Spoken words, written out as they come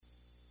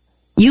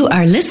You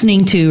are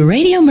listening to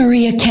Radio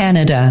Maria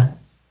Canada.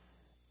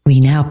 We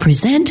now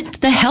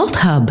present the Health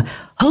Hub,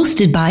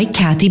 hosted by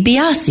Kathy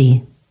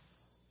Biasi.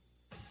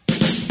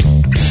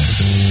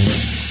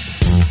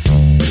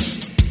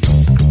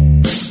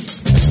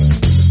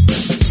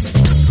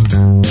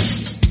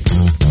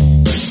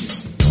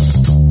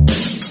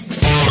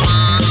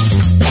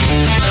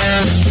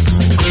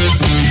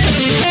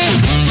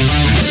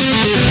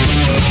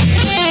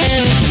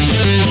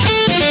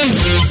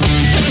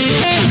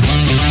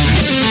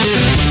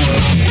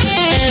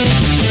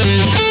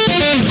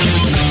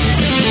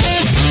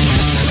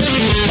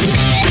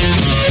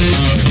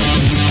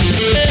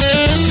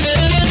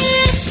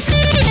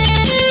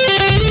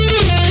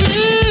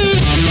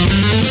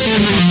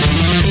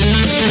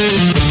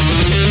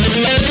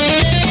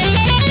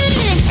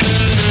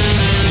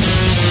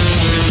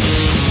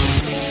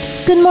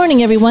 Good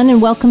morning, everyone, and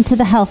welcome to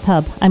the Health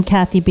Hub. I'm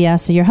Kathy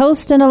Biasi, your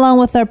host, and along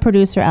with our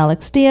producer,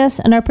 Alex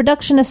Diaz, and our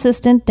production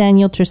assistant,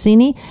 Daniel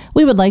Tersini,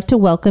 we would like to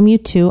welcome you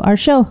to our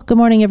show. Good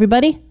morning,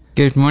 everybody.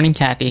 Good morning,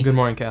 Kathy. Good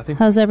morning, Kathy.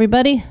 How's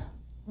everybody?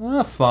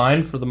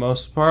 Fine, for the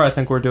most part. I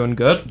think we're doing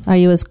good. Are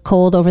you as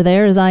cold over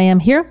there as I am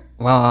here?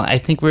 Well, I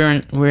think we're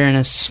in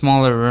a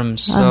smaller room,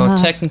 so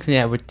technically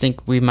I would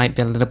think we might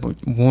be a little bit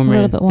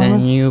warmer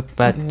than you,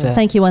 but...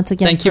 thank you once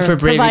again for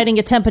providing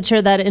a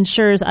temperature that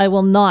ensures I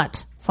will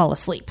not fall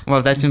asleep.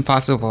 Well, that's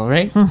impossible,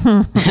 right?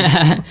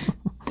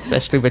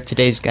 Especially with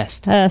today's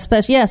guest.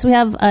 Yes, we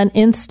have an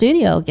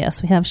in-studio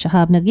guest. We have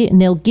Shahab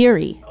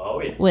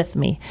Nilgiri with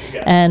me.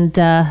 Yeah. And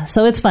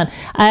so it's fun.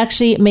 I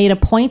actually made a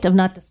point of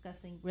not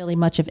discussing really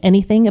much of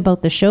anything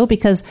about the show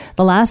because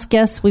the last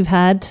guests we've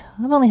had,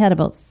 I've only had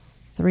about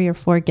 3 or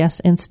 4 guests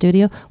in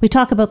studio. We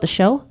talk about the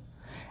show.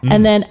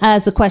 And then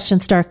as the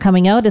questions start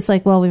coming out, it's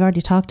like, well, we've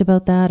already talked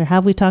about that, or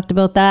have we talked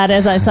about that?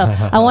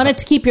 I wanted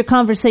to keep your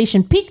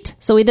conversation peaked,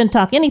 so we didn't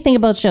talk anything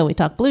about show. We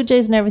talked Blue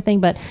Jays and everything,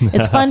 but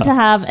it's fun to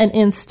have an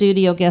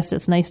in-studio guest.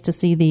 It's nice to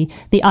see the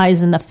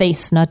eyes in the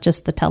face, not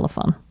just the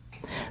telephone.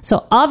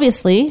 So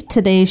obviously,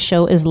 today's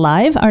show is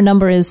live. Our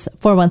number is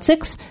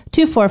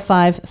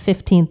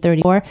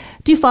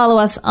 416-245-1534. Do follow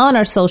us on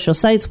our social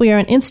sites. We are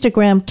on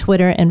Instagram,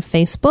 Twitter, and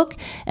Facebook.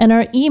 And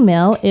our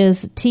email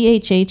is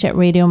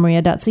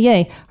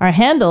thh@radiomaria.ca. Our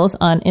handles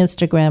on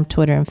Instagram,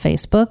 Twitter, and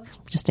Facebook,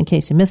 just in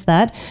case you missed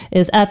that,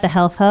 is at the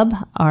Health Hub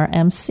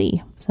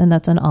RMC. And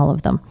that's on all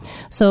of them.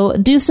 So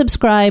do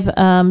subscribe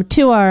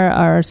to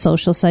our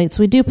social sites.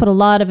 We do put a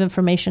lot of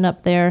information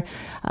up there,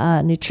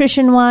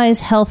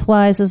 nutrition-wise,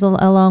 health-wise,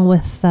 along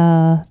with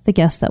the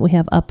guests that we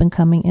have up and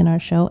coming in our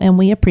show. And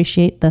we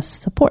appreciate the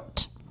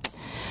support.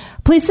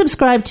 Please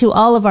subscribe to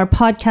all of our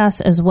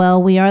podcasts as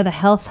well. We are the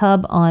Health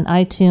Hub on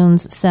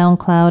iTunes,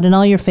 SoundCloud, and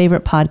all your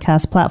favorite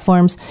podcast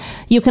platforms.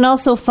 You can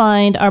also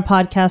find our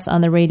podcast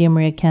on the Radio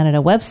Maria Canada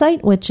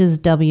website, which is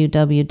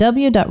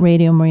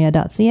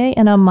www.radiomaria.ca,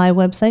 and on my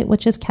website,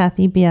 which is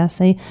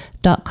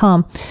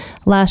kathybiasi.com.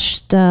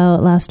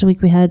 Last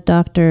week we had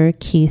Dr.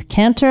 Keith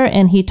Cantor,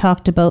 and he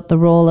talked about the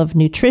role of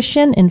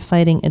nutrition in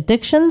fighting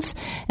addictions,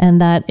 and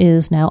that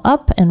is now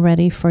up and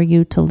ready for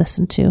you to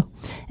listen to.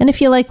 And if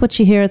you like what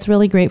you hear, it's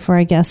really great for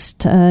our guests,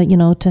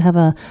 to have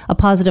a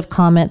positive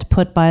comment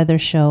put by their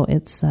show.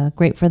 It's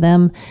great for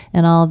them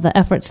and all the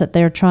efforts that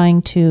they're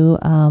trying to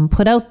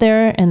put out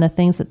there and the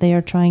things that they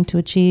are trying to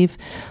achieve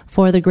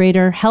for the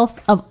greater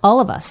health of all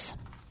of us.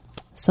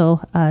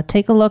 So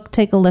take a look,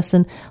 take a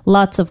listen.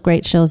 Lots of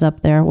great shows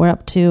up there. We're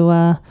up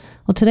to,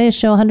 today is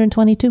show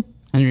 122.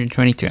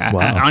 122.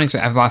 Wow. Honestly,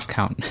 I've lost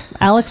count.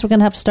 Alex, we're going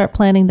to have to start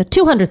planning the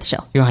 200th show.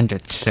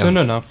 200th show. Soon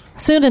enough.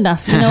 Soon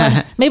enough. You know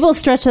what? Maybe we'll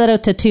stretch that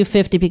out to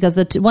 250 because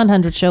the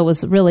 100 show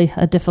was really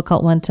a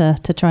difficult one to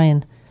try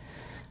and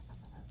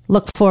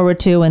look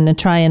forward to and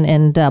try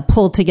and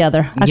pull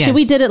together. Actually,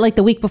 we did it like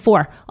the week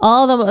before.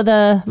 All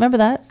the remember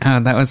that? Oh,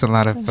 that was a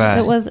lot of...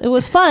 It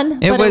was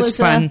fun. It was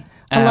fun.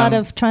 A lot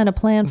of trying to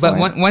plan for it.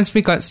 But once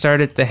we got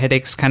started, the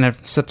headaches kind of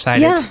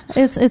subsided. Yeah,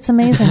 it's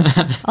amazing.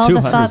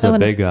 200 is a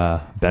big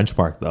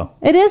benchmark, though.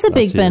 It is a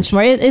big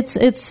benchmark.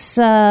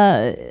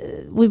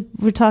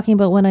 We're talking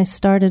about when I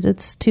started.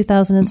 It's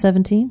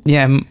 2017.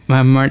 Yeah,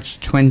 March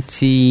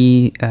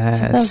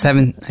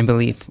 27th, I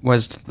believe,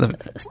 was the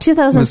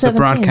 2017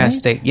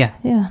 broadcast right? date. Yeah,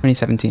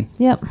 2017.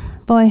 Yep.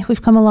 Boy,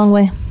 we've come a long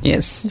way.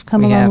 Yes, we've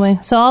come a long way.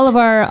 So all of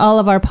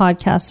our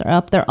podcasts are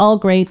up. They're all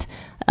great.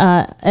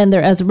 And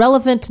they're as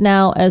relevant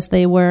now as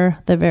they were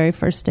the very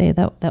first day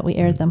that we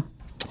aired them.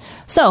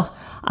 So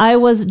I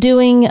was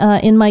doing,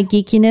 in my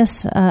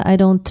geekiness, I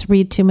don't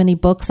read too many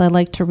books. I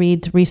like to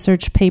read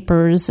research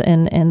papers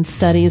and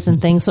studies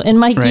and things. So in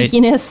my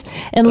geekiness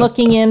and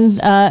looking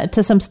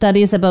to some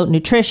studies about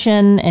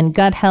nutrition and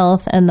gut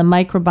health and the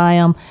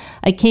microbiome,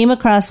 I came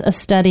across a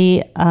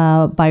study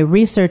by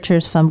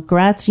researchers from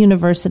Graz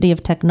University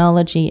of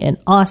Technology in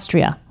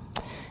Austria.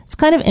 It's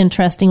kind of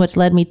interesting, which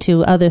led me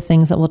to other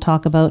things that we'll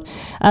talk about.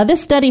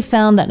 This study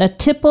found that a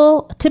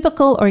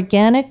typical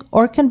organic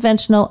or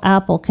conventional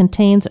apple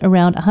contains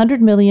around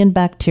 100 million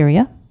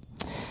bacteria.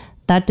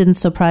 That didn't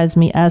surprise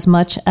me as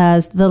much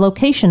as the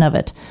location of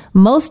it.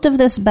 Most of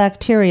this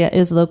bacteria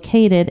is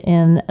located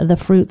in the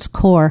fruit's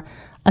core.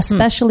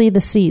 especially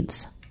the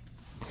seeds.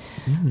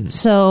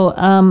 So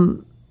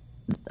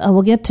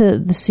we'll get to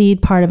the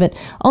seed part of it.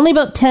 Only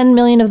about 10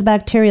 million of the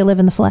bacteria live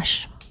in the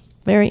flesh.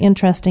 Very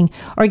interesting.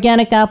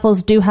 Organic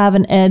apples do have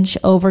an edge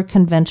over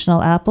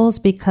conventional apples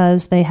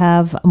because they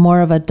have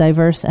more of a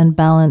diverse and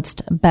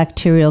balanced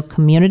bacterial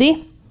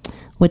community,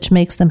 which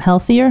makes them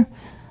healthier.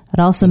 It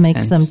also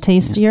makes them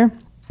tastier.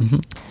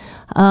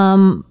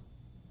 Yeah.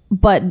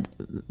 But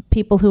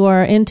people who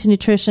are into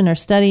nutrition or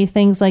study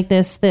things like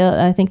this,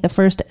 I think the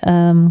first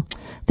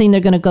thing they're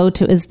going to go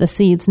to is the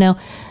seeds. Now,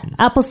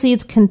 apple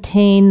seeds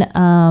contain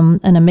an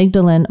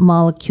amygdalin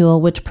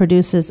molecule, which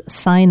produces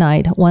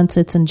cyanide once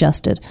it's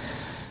ingested.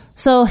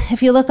 So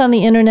if you look on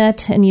the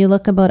internet and you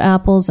look about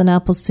apples and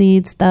apple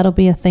seeds, that'll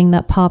be a thing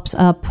that pops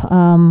up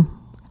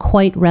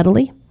quite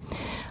readily.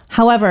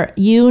 However,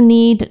 you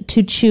need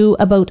to chew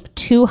about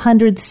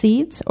 200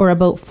 seeds or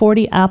about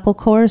 40 apple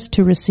cores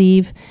to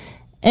receive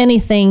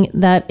anything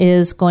that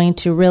is going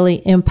to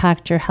really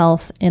impact your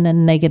health in a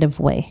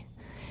negative way.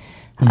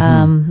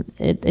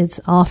 It's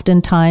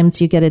oftentimes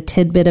you get a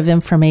tidbit of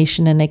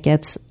information and it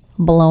gets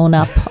blown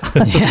up.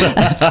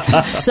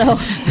 So,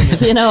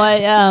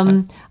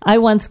 I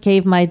once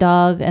gave my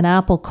dog an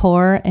apple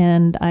core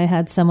and I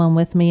had someone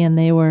with me and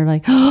they were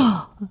like,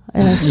 oh,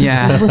 and I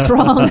said, what's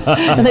wrong?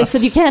 And they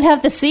said, you can't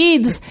have the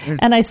seeds.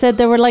 And I said,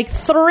 there were like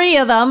 3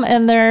 of them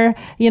and they're,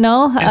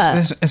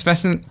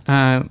 especially,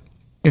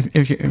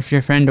 if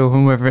your friend or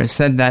whoever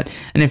said that,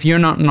 and if you're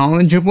not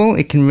knowledgeable,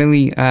 it can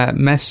really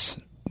mess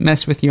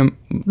with your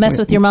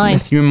mind.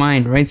 With your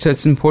mind, right? So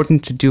it's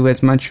important to do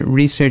as much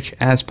research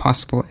as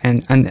possible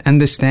and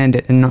understand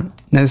it, and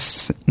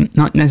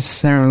not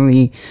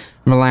necessarily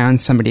rely on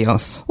somebody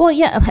else. Well,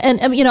 yeah, and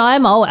I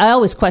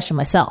always question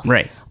myself,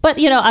 right? But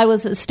I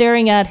was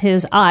staring at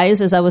his eyes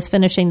as I was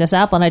finishing this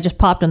apple, and I just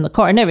popped in the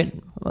car.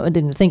 I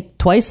didn't think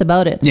twice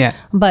about it. Yeah.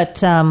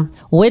 But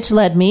which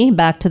led me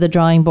back to the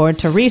drawing board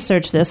to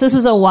research this. This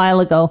was a while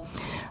ago.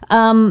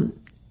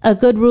 A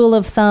good rule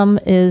of thumb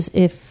is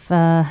if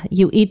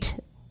you eat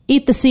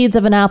the seeds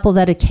of an apple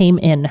that it came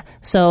in.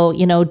 So,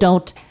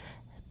 don't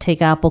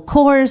take apple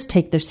cores,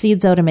 take their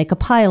seeds out and make a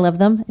pile of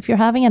them. If you're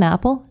having an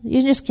apple,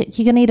 you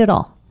can eat it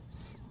all.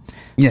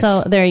 Yes.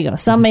 So there you go.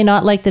 Some may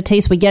not like the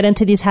taste. We get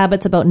into these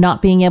habits about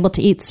not being able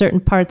to eat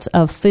certain parts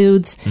of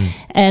foods,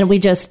 and we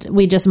just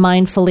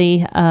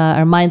mindfully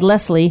or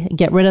mindlessly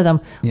get rid of them,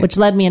 which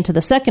led me into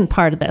the second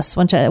part of this.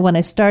 When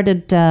I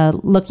started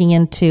looking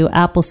into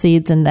apple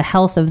seeds and the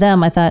health of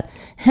them, I thought,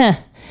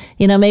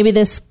 maybe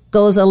this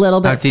goes a little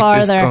bit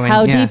farther.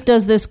 How deep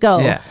does this go?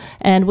 Yeah.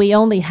 And we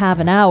only have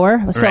an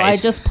hour, so I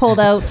just pulled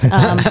out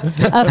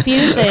a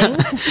few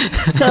things.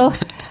 So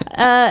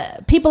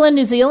people in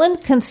New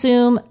Zealand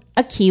consume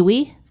a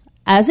kiwi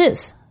as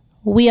is.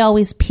 We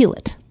always peel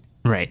it.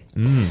 Right.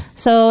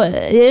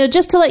 So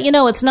just to let you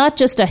know, it's not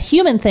just a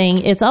human thing.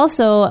 It's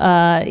also,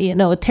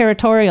 a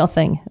territorial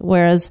thing.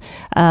 Whereas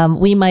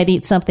we might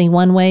eat something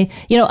one way.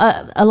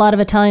 A lot of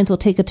Italians will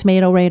take a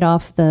tomato right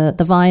off the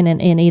vine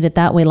and eat it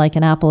that way, like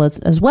an apple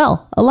as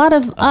well. A lot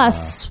of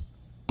us,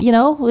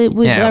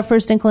 our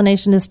first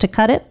inclination is to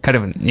cut it.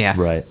 Yeah.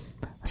 Right.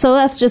 So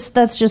that's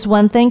just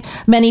one thing.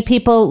 Many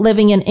people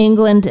living in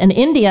England and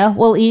India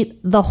will eat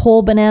the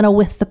whole banana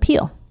with the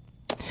peel.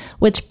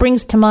 Which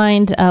brings to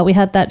mind, we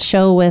had that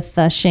show with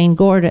Shane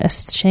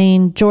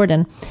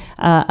Jordan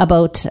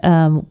about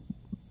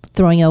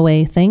throwing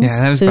away things,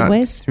 yeah, that was food about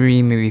waste.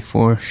 3, maybe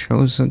 4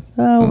 shows ago.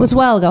 It was a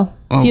while ago,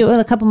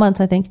 a couple months,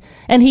 I think.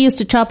 And he used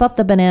to chop up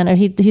the banana.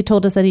 He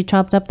told us that he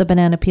chopped up the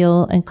banana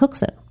peel and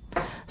cooks it.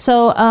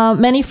 So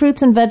many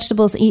fruits and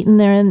vegetables eaten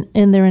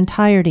in their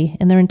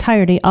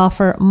entirety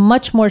offer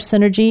much more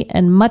synergy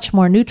and much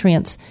more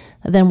nutrients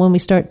than when we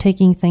start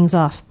taking things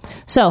off.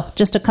 So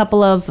just a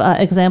couple of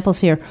examples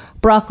here.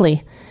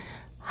 Broccoli.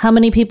 How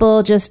many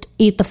people just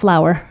eat the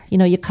flower?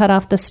 You cut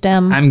off the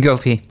stem. I'm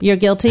guilty. You're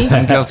guilty?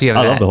 I'm guilty of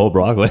that. I love the whole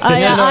broccoli.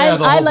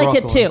 I like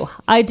it too.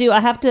 I do. I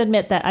have to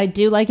admit that I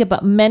do like it,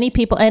 but many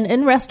people, and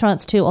in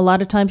restaurants too, a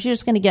lot of times you're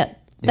just going to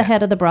get the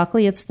head of the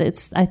broccoli. It's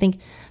I think,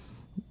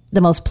 the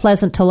most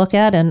pleasant to look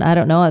at, and I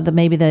don't know,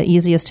 maybe the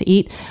easiest to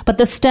eat. But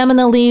the stem and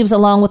the leaves,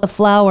 along with the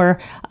flower,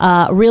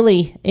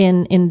 really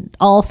in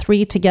all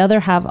 3 together,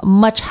 have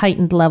much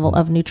heightened level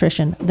of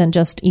nutrition than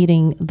just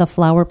eating the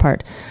flower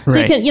part. So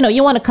you can,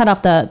 you want to cut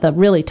off the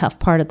really tough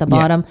part at the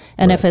bottom,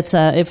 and if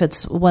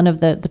it's one of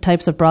the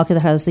types of broccoli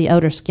that has the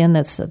outer skin,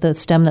 that's the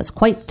stem that's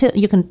quite,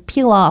 you can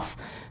peel off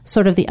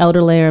sort of the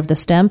outer layer of the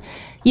stem.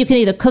 You can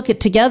either cook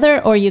it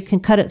together or you can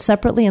cut it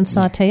separately and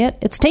saute it.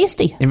 It's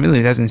tasty. It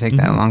really doesn't take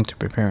that long to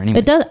prepare anyway.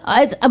 It does.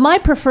 My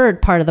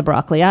preferred part of the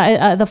broccoli.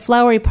 The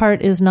floury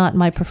part is not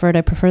my preferred.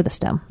 I prefer the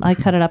stem. I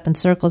cut it up in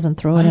circles and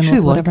throw it in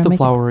with whatever. I actually like the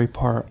floury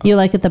part. You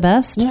like it the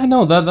best? Yeah,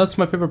 no, that's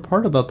my favorite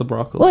part about the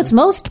broccoli. Well, it's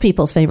most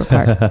people's favorite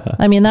part.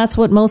 I mean, that's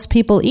what most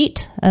people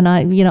eat. And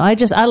I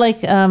like,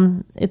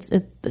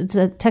 it's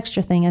a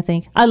texture thing, I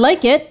think. I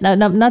like it.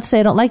 Not to say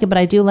I don't like it, but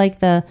I do like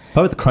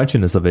probably the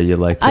crunchiness of it you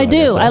like too. I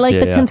do. I like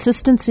the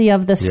consistency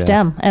of the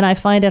stem, and I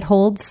find it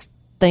holds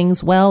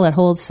things well. It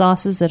holds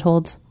sauces.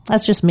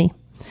 That's just me.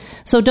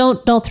 So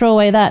don't throw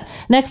away that.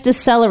 Next is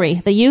celery,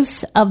 the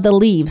use of the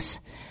leaves.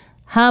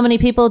 How many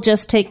people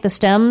just take the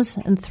stems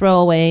and throw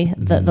away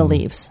the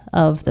leaves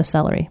of the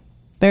celery?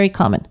 Very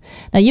common.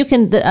 Now you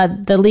can,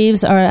 the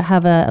leaves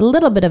have a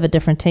little bit of a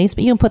different taste,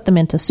 but you can put them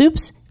into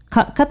soups,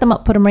 cut them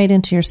up, put them right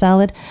into your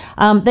salad.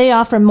 They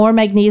offer more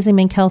magnesium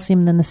and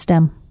calcium than the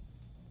stem.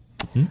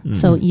 Mm-hmm.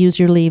 So use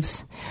your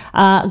leaves.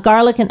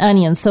 Garlic and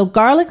onions. So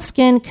garlic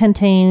and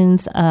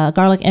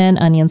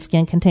onion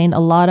skin contain a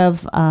lot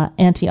of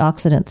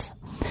antioxidants.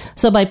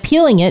 So by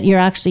peeling it, you're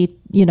actually,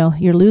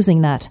 you're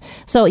losing that.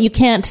 So you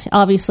can't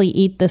obviously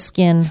eat the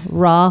skin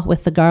raw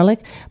with the garlic,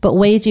 but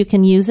ways you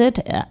can use it.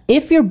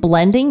 If you're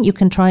blending, you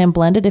can try and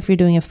blend it if you're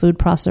doing a food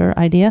processor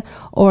idea,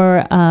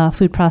 or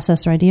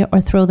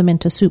throw them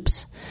into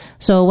soups.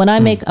 So when I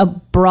make a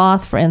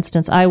broth, for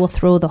instance, I will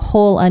throw the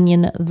whole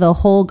onion, the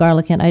whole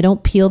garlic in. I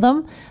don't peel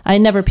them. I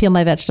never peel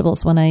my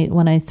vegetables when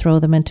I throw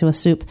them into a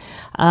soup.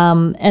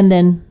 And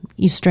then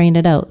you strain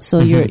it out, so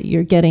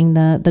you're getting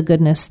the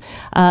goodness.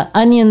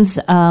 Onions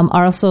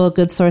are also a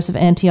good source of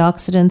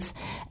antioxidants,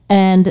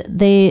 and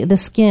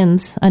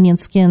onion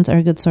skins are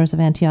a good source of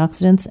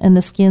antioxidants, and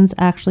the skins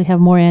actually have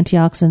more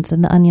antioxidants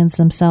than the onions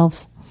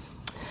themselves.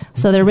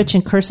 So they're rich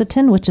in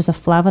quercetin, which is a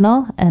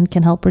flavanol, and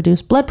can help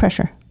reduce blood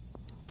pressure.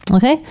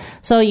 Okay,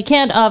 so you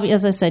can't,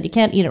 as I said, you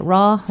can't eat it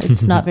raw.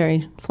 It's not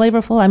very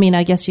flavorful. I mean,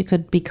 I guess you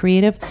could be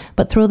creative,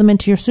 but throw them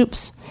into your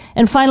soups.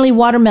 And finally,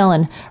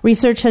 watermelon.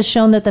 Research has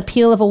shown that the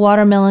peel of a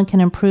watermelon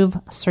can improve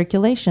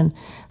circulation.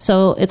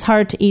 So it's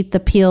hard to eat the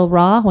peel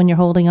raw when you're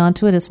holding on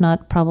to it. It's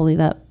not probably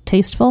that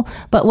tasteful.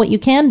 But what you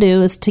can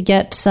do is to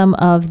get some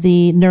of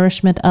the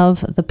nourishment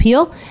of the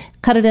peel,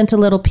 cut it into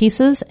little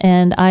pieces,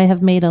 and I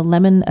have made a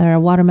lemon or a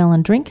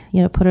watermelon drink.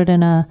 Put it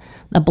in a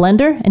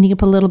blender, and you can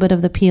put a little bit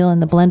of the peel in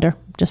the blender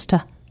just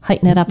to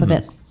heighten it up a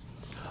bit.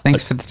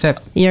 Thanks for the tip.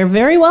 You're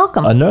very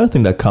welcome. Another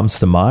thing that comes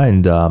to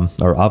mind are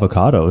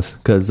avocados,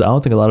 because I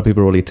don't think a lot of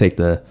people really take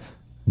the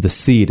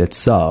seed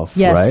itself,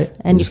 yes, right?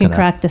 And you can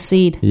crack the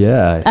seed.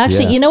 Yeah.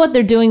 Actually, yeah. You know what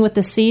they're doing with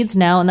the seeds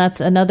now, and that's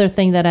another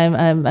thing that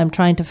I'm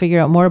trying to figure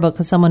out more about,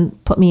 because someone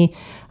put me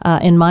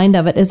in mind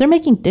of it, is they're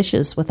making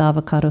dishes with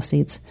avocado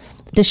seeds.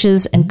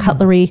 Dishes and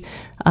cutlery.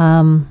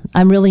 I'm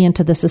really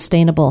into the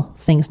sustainable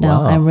things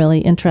now. Wow. I'm really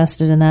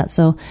interested in that.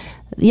 So,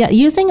 yeah,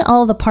 using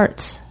all the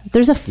parts.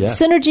 There's a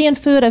synergy in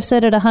food. I've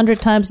said it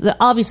 100 times.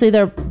 Obviously,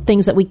 there are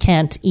things that we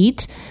can't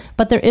eat,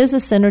 but there is a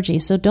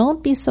synergy. So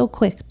don't be so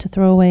quick to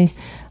throw away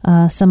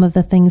some of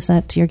the things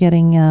that you're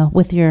getting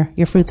with your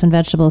fruits and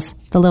vegetables.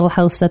 The little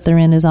house that they're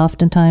in is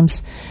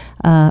oftentimes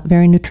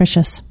very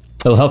nutritious.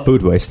 It'll help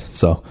food waste,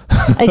 so.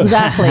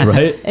 Exactly.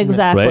 Right?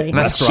 Exactly.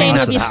 Right? Shane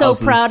would be so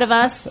proud of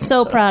us.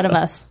 So proud of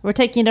us. We're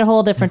taking it a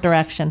whole different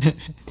direction.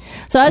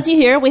 So as you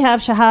hear, we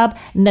have Shahab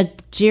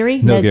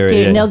Nilgiri.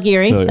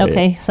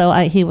 Okay, so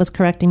he was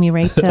correcting me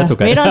right, That's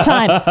okay. right on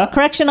time.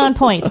 Correction on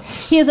point.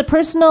 He is a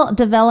personal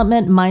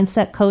development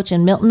mindset coach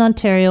in Milton,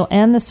 Ontario,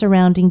 and the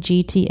surrounding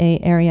GTA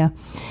area.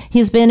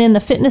 He's been in the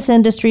fitness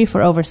industry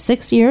for over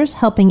 6 years,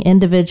 helping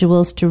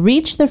individuals to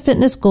reach their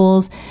fitness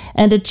goals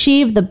and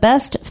achieve the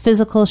best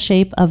physical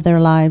shape of their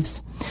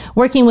lives.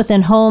 Working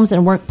within homes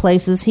and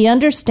workplaces, he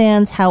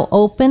understands how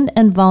open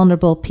and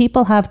vulnerable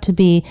people have to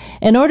be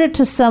in order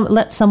to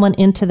let someone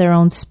into their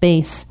own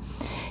space.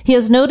 He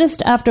has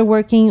noticed after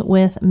working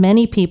with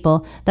many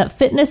people that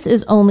fitness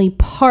is only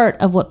part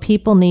of what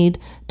people need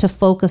to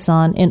focus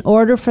on in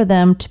order for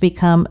them to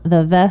become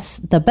the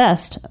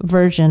best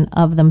version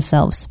of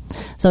themselves.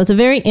 So it's a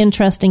very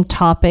interesting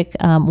topic,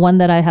 one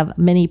that I have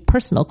many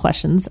personal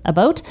questions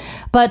about,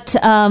 but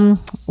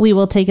we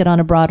will take it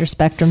on a broader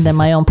spectrum than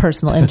my own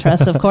personal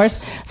interests, of course.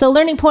 So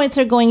learning points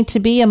are going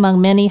to be,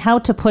 among many, how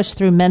to push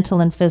through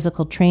mental and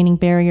physical training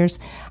barriers,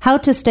 how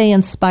to stay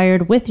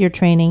inspired with your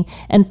training,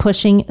 and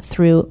pushing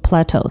through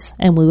plateaus.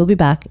 And we will be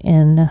back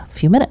in a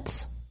few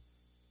minutes.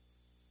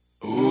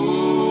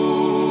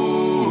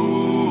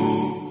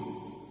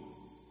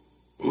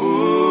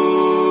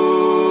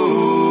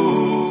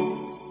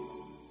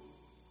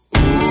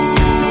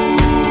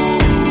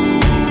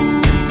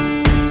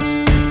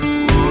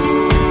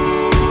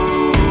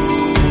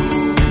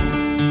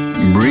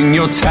 Bring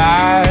your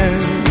tide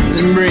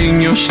and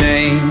bring your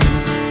shame.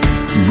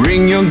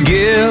 Bring your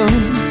guilt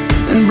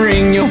and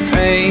bring your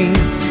pain.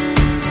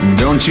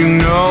 Don't you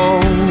know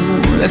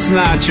that's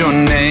not your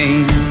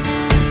name?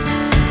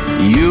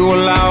 You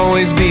will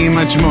always be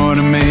much more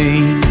to me.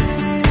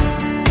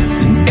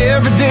 And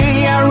every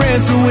day I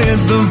wrestle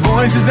with the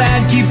voices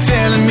that keep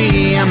telling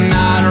me I'm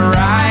not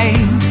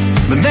right.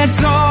 But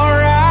that's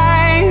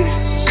alright,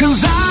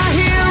 'cause I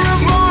hear a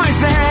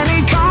voice and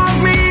he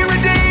calls me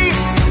every day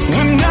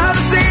when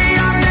others say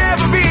I'll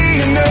never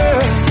be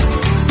enough.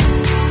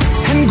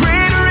 And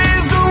greater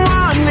is the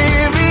one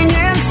living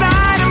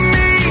inside of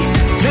me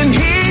than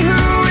he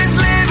who is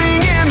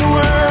living in the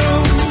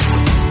world.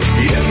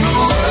 In the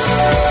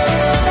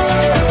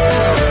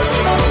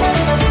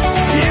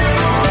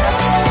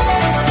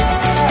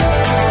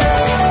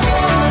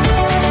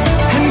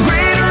And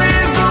greater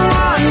is the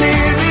one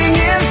living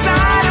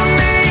inside of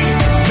me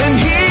than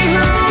he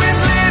who is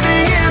living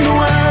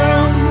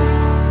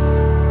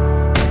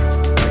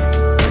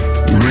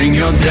Bring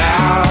your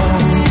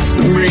doubts,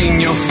 bring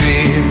your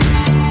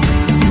fears,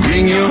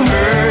 bring your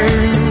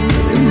hurt,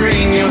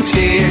 bring your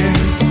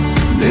tears.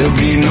 There'll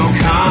be no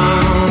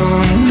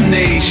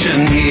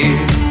condemnation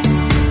here.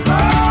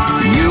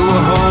 You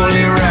are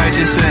holy,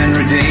 righteous, and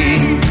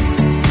redeemed.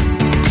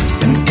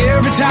 And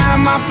every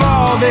time I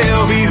fall,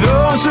 there'll be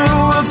those who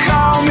will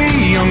call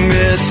me a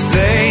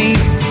mistake.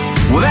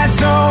 Well,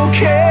 that's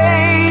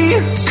okay,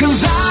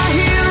 'cause I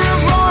hear a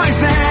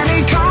voice and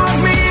he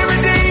calls me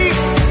redeemed.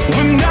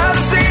 When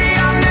others say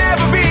I'll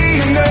never be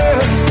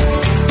enough,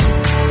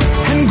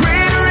 and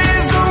greater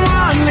is the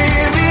one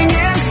living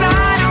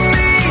inside of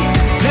me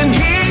than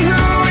he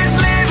who is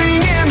living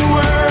in the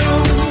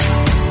world.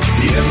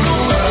 In the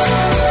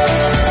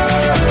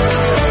world.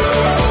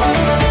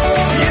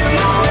 In the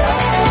world.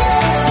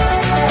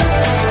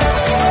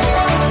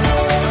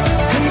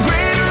 And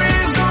greater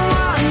is the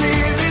one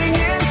living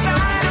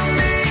inside of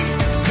me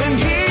than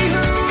he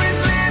who is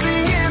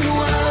living in the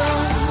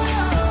world.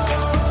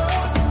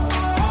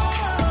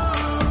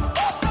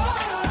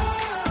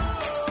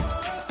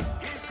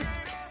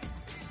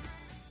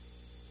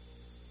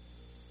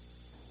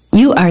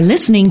 You are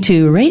listening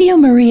to Radio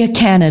Maria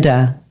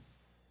Canada.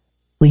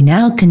 We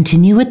now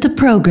continue with the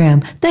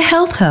program, The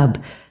Health Hub,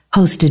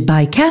 hosted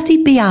by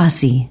Kathy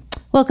Biasi.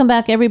 Welcome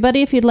back,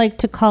 everybody. If you'd like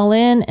to call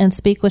in and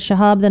speak with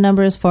Shahab, the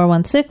number is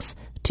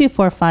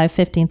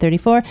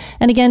 416-245-1534.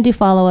 And again, do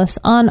follow us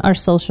on our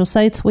social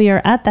sites. We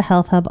are at the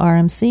Health Hub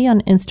RMC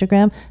on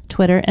Instagram,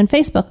 Twitter, and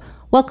Facebook.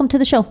 Welcome to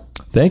the show.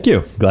 Thank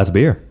you. Glad to be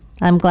here.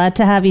 I'm glad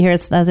to have you here.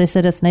 As I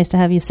said, it's nice to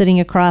have you sitting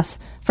across.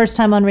 First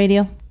time on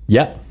radio?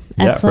 Yeah.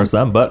 Yeah, Excellent. first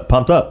time, but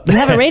pumped up. You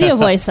have a radio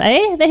voice,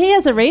 eh? He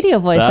has a radio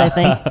voice, I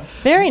think.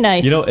 Very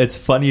nice. You know, it's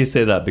funny you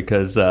say that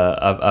because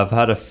I've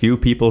had a few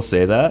people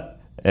say that,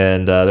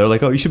 and they're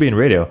like, "Oh, you should be in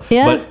radio."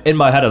 Yeah. But in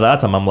my head at that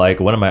time, I'm like,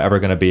 "When am I ever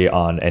going to be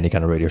on any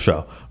kind of radio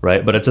show?"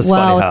 Right? But it's just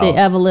wow, funny how the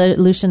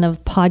evolution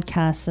of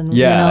podcasts and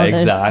yeah,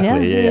 there's-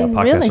 exactly. Yeah,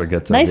 podcasts really. are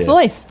good. Nice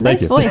voice. Thank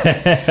Nice you. voice.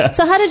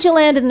 So, how did you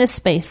land in this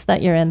space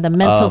that you're in, the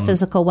mental,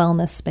 physical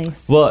wellness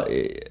space? Well,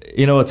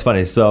 you know what's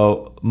funny?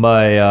 So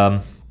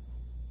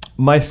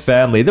my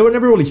family, they were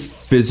never really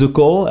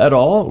physical at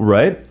all,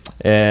 right?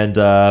 And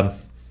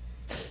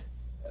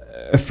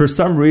for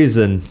some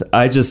reason,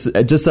 I just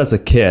as a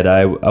kid,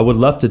 I would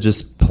love to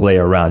just play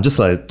around, just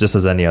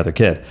as any other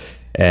kid.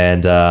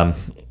 And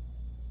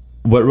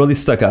what really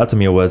stuck out to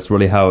me was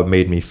really how it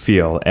made me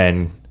feel.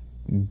 And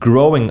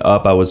growing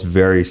up, I was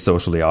very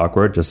socially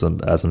awkward, just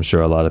as I'm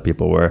sure a lot of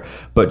people were.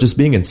 But just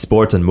being in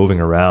sports and moving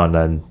around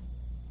and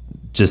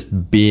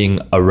just being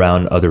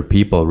around other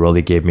people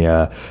really gave me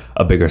a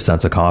bigger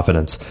sense of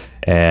confidence.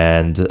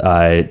 And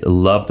I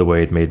loved the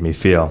way it made me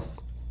feel.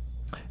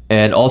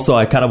 And also,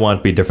 I kind of want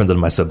to be different than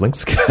my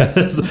siblings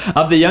because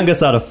I'm the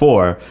youngest out of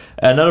four,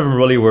 and none of them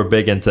really were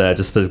big into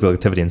just physical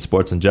activity and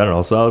sports in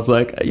general. So I was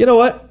like, you know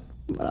what?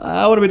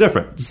 I want to be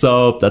different.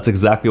 So that's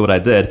exactly what I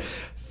did.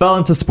 Fell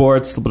into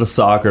sports, a little bit of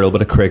soccer, a little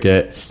bit of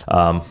cricket.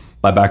 My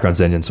background's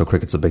Indian, so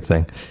cricket's a big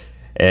thing.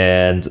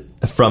 And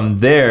from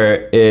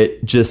there,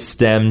 it just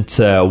stemmed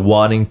to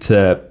wanting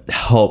to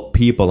help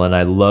people. And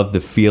I love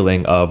the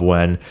feeling of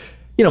when,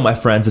 you know, my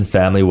friends and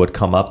family would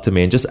come up to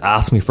me and just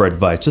ask me for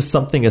advice. Just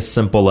something as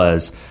simple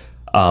as,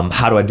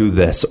 how do I do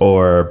this?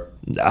 Or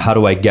how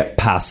do I get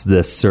past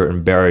this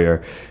certain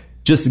barrier?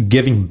 Just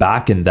giving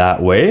back in that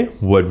way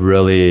would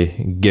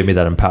really give me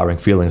that empowering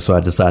feeling. So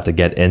I decided to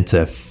get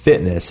into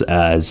fitness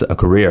as a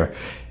career.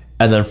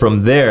 And then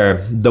from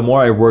there, the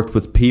more I worked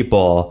with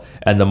people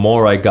and the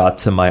more I got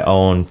to my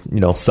own, you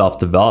know,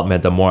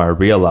 self-development, the more I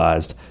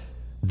realized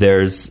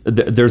there's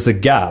a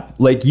gap.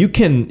 Like you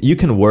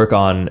can work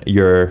on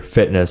your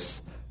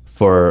fitness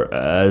for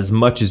as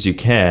much as you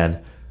can,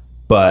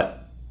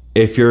 but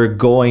if you're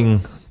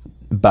going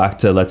back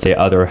to, let's say,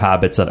 other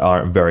habits that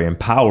aren't very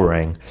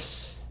empowering,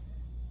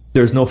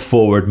 there's no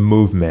forward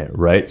movement,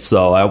 right?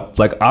 So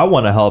I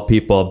want to help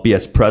people be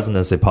as present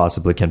as they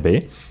possibly can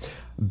be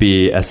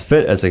as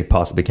fit as they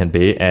possibly can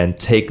be, and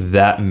take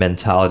that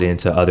mentality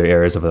into other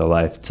areas of their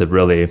life to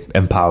really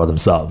empower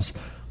themselves.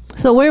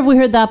 So where have we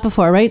heard that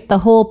before, right? The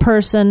whole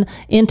person,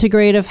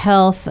 integrative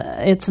health.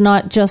 It's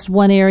not just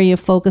one area you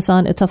focus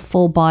on. It's a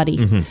full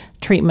body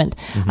treatment.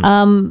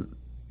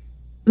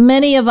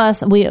 Many of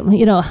us,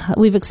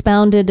 we've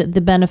expounded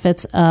the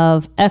benefits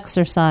of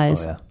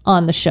exercise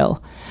on the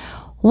show.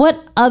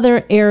 What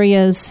other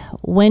areas,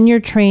 when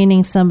you're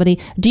training somebody,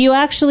 do you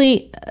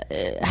actually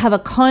have a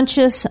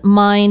conscious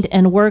mind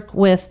and work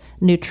with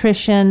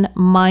nutrition,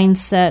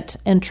 mindset,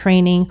 and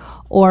training?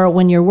 Or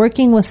when you're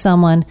working with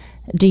someone,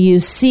 do you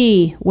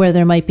see where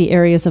there might be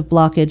areas of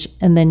blockage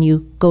and then you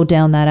go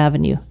down that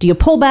avenue? Do you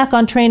pull back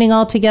on training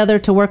altogether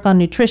to work on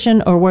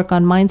nutrition or work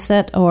on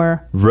mindset?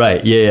 Or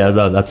right? Yeah.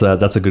 No,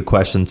 that's a good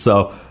question.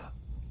 So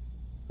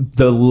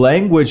the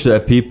language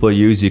that people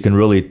use, you can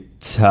really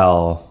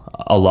tell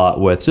a lot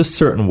with just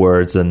certain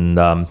words and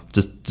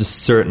just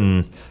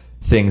certain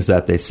things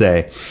that they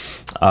say.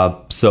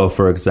 So,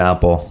 for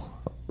example,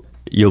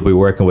 you'll be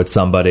working with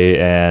somebody,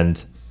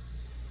 and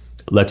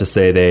let's just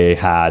say they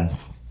had,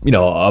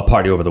 a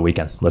party over the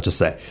weekend. Let's just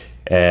say,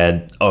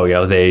 and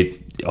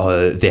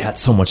they had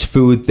so much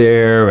food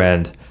there,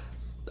 and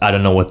I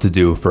don't know what to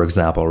do, for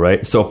example,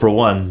 right? So for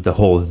one, the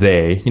whole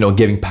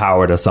giving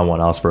power to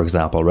someone else, for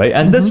example, right?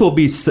 And this will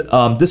be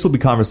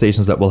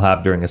conversations that we'll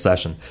have during a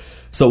session.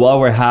 So while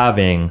we're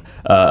having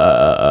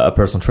a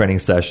personal training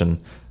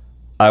session,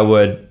 I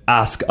would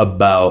ask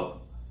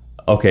about,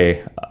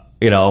 the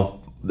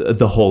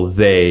whole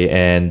they,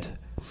 and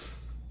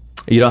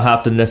you don't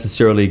have to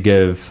necessarily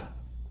give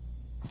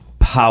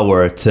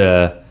power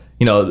to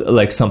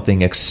like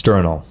something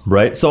external,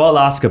 right? So I'll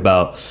ask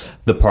about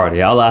the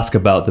party. I'll ask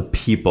about the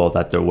people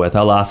that they're with.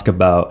 I'll ask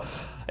about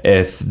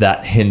if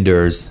that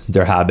hinders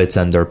their habits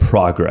and their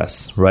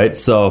progress, right?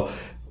 So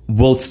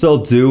we'll still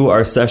do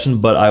our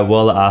session, but I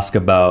will ask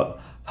about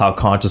how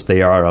conscious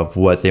they are of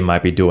what they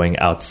might be doing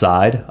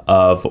outside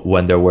of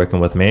when they're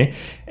working with me,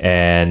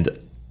 and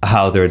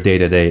how their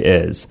day-to-day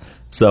is.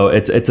 So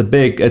it's a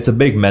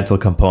big mental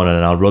component,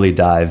 and I'll really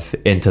dive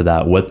into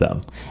that with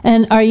them.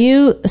 And are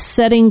you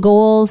setting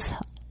goals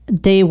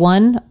day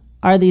one?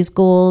 Are these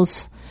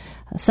goals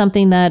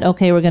something that,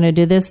 okay, we're going to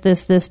do this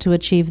to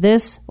achieve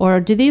this? Or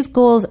do these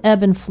goals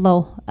ebb and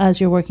flow as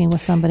you're working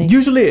with somebody?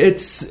 Usually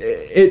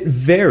it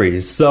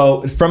varies.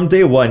 So from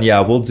day one,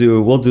 we'll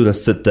do the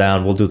sit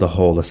down, we'll do the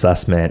whole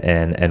assessment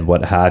and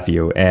what have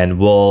you. And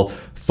we'll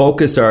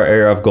focus our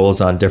area of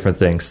goals on different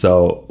things.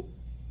 So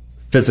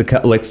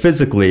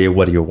physically,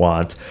 what do you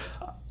want?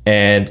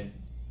 And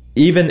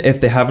even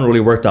if they haven't really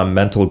worked on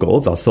mental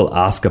goals, I'll still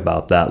ask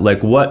about that.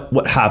 Like,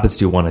 what habits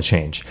do you want to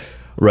change?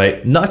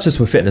 Right? Not just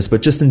with fitness,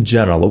 but just in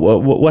general.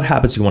 What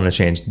habits do you want to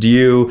change? Do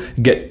you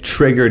get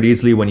triggered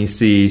easily when you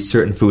see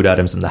certain food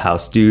items in the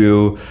house? Do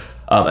you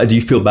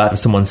feel bad if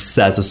someone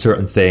says a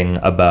certain thing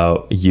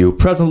about you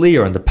presently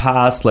or in the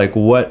past? Like,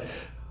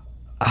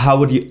 how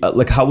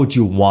would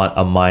you want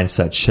a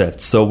mindset shift?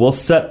 So we'll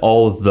set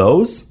all of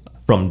those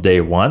from day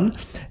one,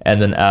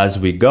 and then as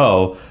we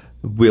go,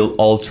 we'll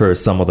alter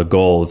some of the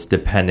goals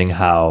depending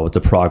how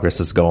the progress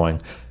is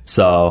going.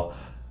 So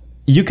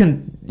you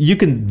can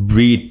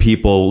read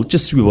people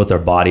just with their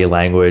body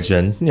language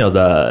and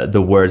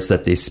the words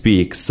that they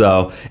speak.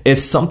 So if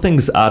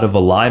something's out of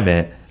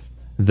alignment,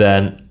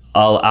 then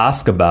I'll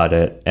ask about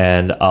it,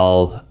 and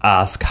I'll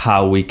ask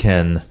how we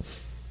can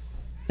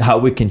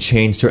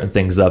change certain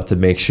things up to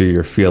make sure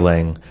you're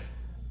feeling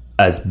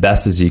as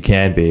best as you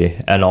can be,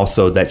 and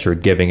also that you're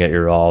giving it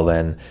your all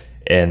in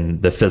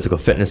the physical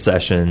fitness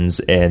sessions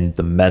and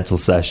the mental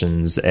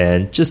sessions,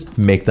 and just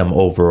make them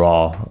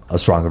overall a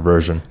stronger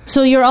version.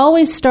 So you're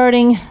always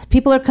starting,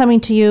 people are coming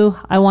to you,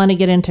 I want to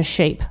get into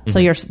shape. So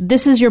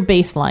this is your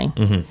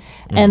baseline.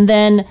 And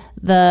then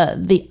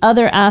the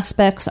other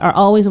aspects are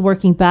always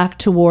working back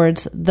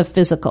towards the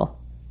physical.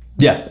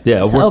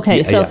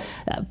 So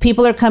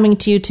people are coming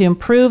to you to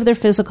improve their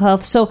physical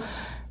health. So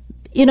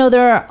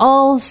there are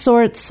all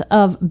sorts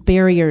of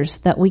barriers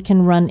that we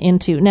can run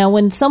into. Now,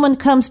 when someone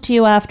comes to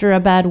you after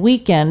a bad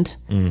weekend,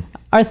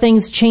 are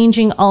things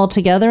changing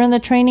altogether in the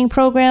training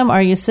program?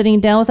 Are you sitting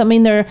down with them? I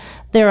mean, there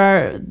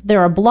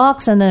are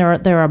blocks, and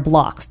there are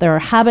blocks. There are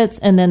habits,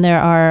 and then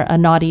there are a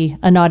naughty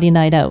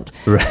night out.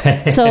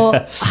 Right.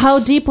 So how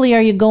deeply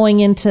are you going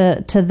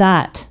into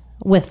that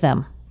with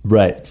them?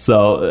 Right.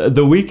 So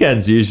the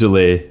weekend's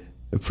usually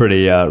a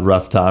pretty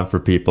rough time for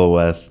people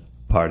with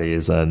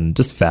parties and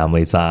just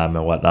family time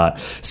and whatnot.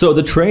 So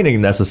the training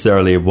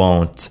necessarily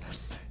won't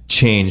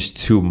change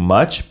too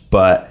much,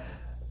 but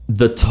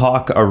the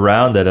talk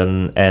around it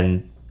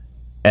and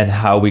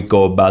how we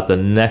go about the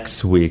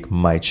next week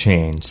might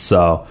change.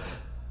 So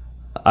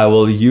I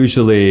will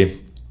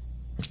usually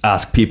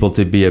ask people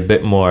to be a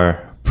bit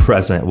more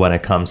present when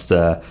it comes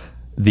to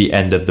the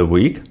end of the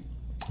week,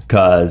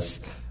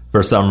 because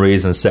for some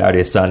reason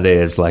Saturday, Sunday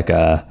is like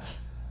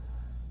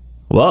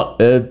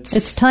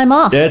it's time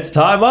off. It's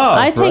time off.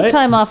 I take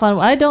time off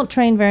I don't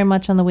train very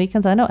much on the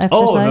weekends. I don't exercise.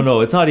 Oh,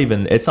 no. It's not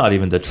even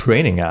the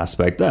training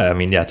aspect. I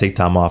mean, take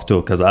time off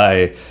too, because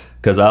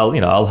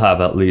I'll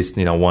have at least,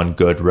 one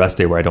good rest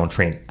day where I don't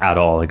train at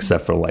all,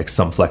 except for like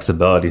some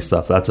flexibility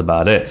stuff. That's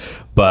about it.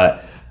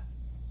 But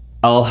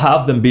I'll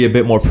have them be a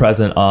bit more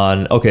present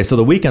on, okay, so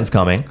the weekend's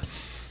coming.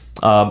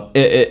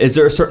 Is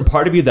there a certain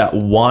part of you that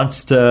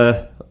wants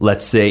to,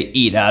 let's say,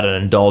 eat out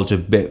and indulge a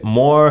bit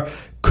more?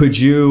 Could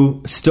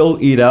you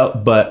still eat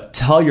out, but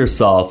tell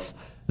yourself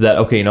that,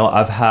 okay,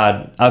 I've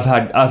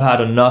had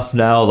enough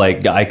now.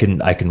 Like I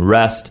can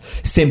rest.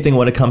 Same thing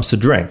when it comes to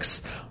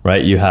drinks,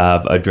 right? You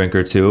have a drink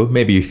or two,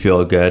 maybe you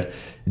feel good.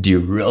 Do you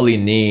really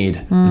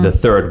need the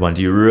third one?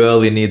 Do you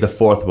really need the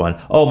fourth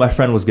one? Oh, my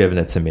friend was giving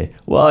it to me.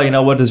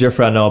 Well, what does your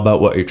friend know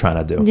about what you're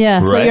trying to do? Yeah.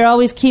 Right? So you're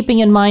always keeping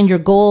in mind your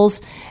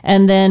goals,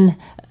 and then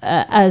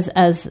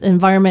as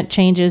environment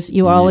changes,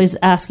 you are always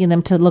asking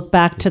them to look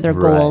back to their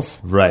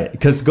goals. Right.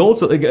 Because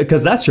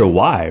that's your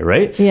why,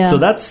 right? Yeah. So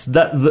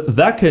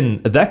that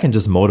can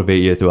just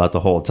motivate you throughout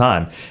the whole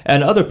time.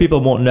 And other people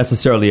won't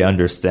necessarily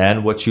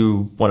understand what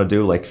you want to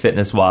do, like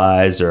fitness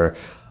wise or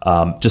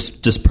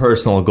just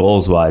personal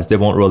goals wise. They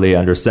won't really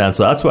understand.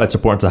 So that's why it's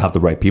important to have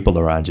the right people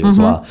around you as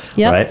well.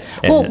 Yep. Right.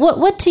 Well,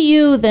 what to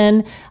you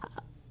then,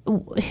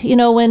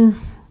 when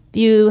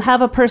you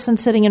have a person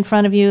sitting in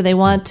front of you, they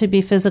want to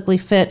be physically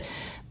fit.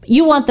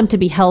 You want them to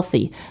be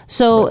healthy.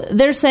 So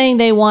they're saying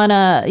they want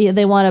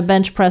to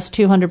bench press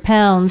 200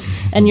 pounds.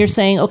 And you're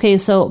saying, okay,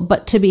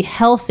 but to be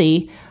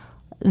healthy,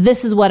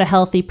 this is what a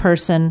healthy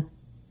person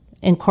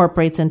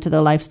incorporates into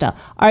their lifestyle.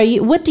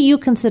 What do you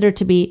consider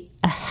to be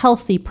a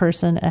healthy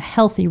person, a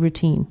healthy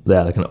routine?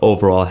 Yeah, like an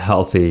overall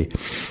healthy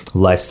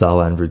lifestyle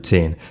and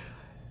routine.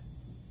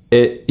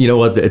 You know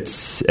what?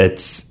 It's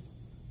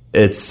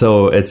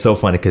so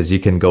funny because you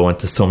can go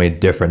into so many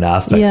different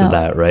aspects of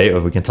that, right? Or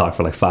we can talk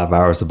for like 5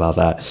 hours about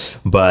that.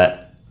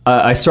 But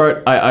I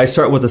start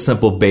with a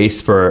simple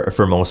base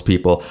for most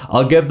people.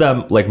 I'll give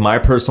them like my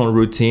personal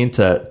routine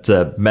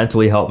to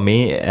mentally help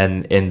me,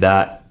 and in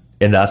that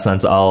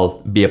sense,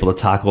 I'll be able to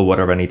tackle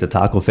whatever I need to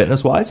tackle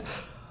fitness wise.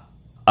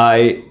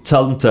 I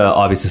tell them to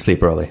obviously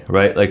sleep early,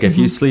 right? Like if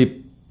you sleep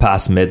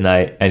past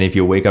midnight and if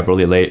you wake up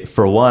really late,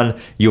 for one,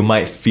 you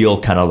might feel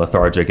kind of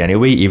lethargic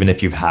anyway, even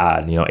if you've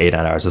had 8-9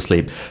 hours of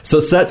sleep. So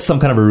set some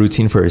kind of a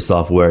routine for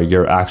yourself where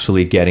you're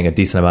actually getting a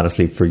decent amount of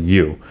sleep for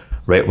you,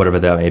 right? Whatever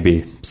that may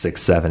be,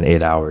 6, 7,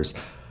 8 hours.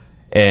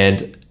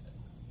 And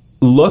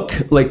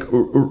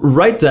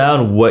write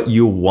down what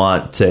you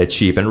want to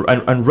achieve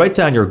and write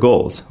down your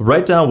goals.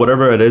 Write down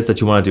whatever it is that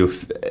you want to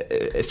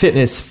do.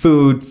 Fitness,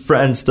 food,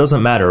 friends,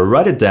 doesn't matter.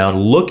 Write it down.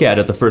 Look at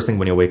it the first thing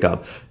when you wake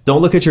up.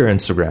 Don't look at your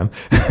Instagram.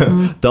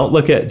 Don't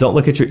look at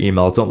your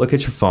emails. Don't look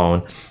at your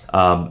phone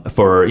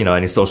for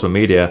any social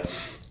media,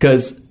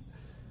 because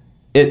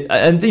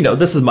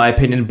this is my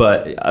opinion,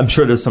 but I'm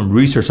sure there's some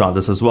research on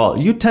this as well.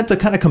 You tend to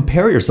kind of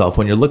compare yourself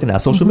when you're looking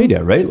at social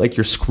media, right? Like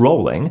you're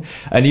scrolling.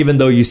 And even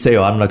though you say,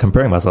 I'm not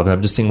comparing myself,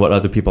 I'm just seeing what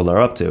other people are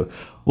up to.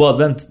 Well,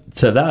 then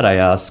to that I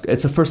ask,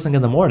 it's the first thing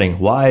in the morning.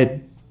 Why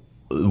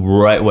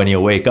right when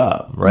you wake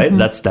up, right?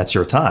 That's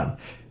your time.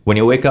 When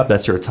you wake up,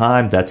 that's your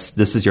time.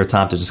 This is your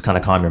time to just kind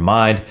of calm your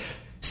mind,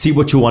 see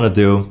what you want to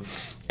do.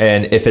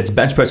 And if it's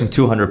bench pressing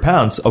 200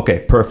 pounds, okay,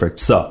 perfect.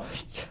 So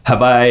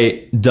have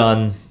I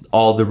done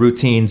all the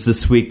routines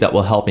this week that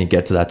will help me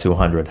get to that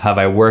 200? Have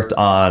I worked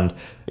on,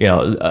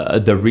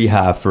 the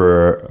rehab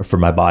for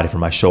my body, for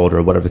my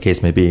shoulder, whatever the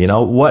case may be?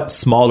 What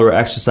smaller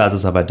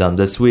exercises have I done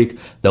this week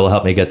that will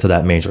help me get to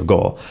that major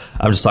goal?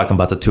 I'm just talking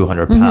about the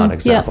 200 pound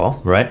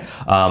example, right?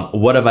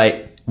 What have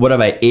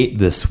I ate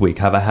this week?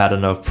 Have I had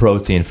enough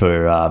protein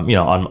for,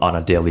 on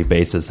a daily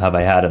basis? Have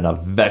I had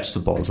enough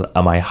vegetables?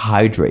 Am I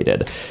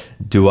hydrated?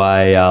 Do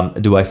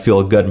I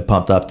feel good and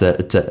pumped up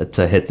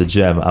to hit the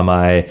gym? Am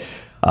I,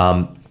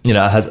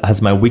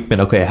 has my week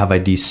been okay? Have I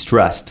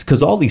de-stressed?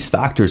 Because all these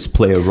factors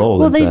play a role.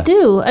 Well, they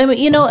do. I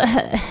mean,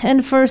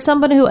 and for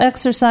somebody who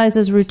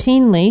exercises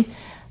routinely,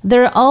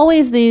 there are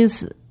always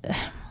these,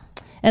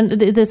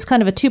 and it's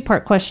kind of a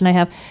two-part question I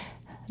have.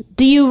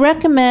 Do you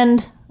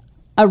recommend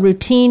a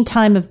routine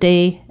time of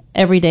day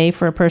every day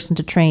for a person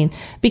to train?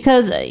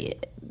 Because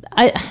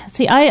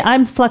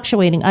I'm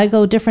fluctuating. I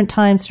go different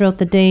times throughout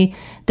the day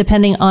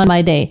depending on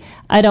my day.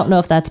 I don't know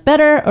if that's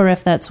better or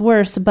if that's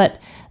worse, but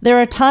there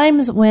are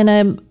times when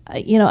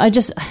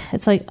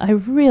it's like, I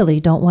really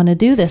don't want to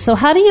do this. So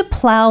how do you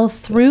plow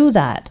through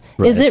that?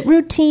 Right. Is it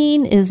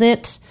routine? Is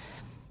it,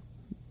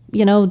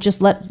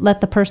 just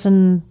let the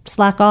person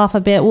slack off a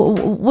bit?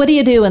 What do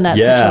you do in that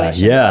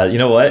situation? Yeah. You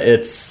know what?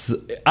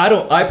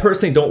 I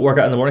personally don't work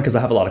out in the morning because I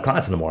have a lot of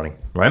clients in the morning,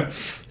 right?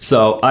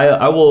 So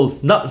I will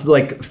not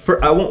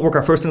I won't work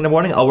out first thing in the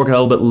morning. I'll work out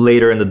a little bit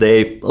later in the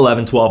day,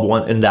 11, 12,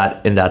 1 in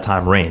that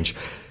time range.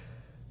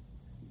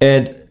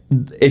 And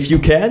if you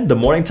can, the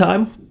morning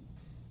time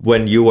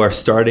when you are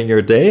starting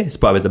your day is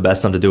probably the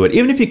best time to do it.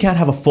 Even if you can't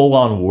have a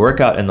full-on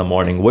workout in the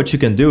morning, what you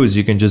can do is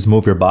you can just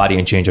move your body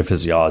and change your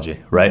physiology,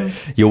 right?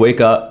 You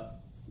wake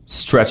up,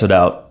 stretch it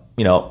out,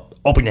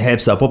 open your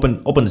hips up,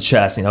 open the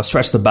chest,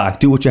 stretch the back,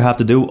 do what you have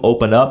to do,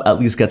 open up, at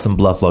least get some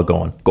blood flow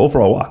going. Go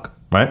for a walk,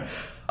 right?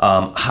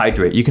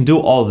 Hydrate. You can do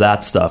all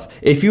that stuff.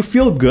 If you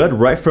feel good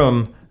right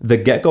from the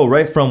get-go,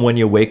 right from when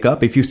you wake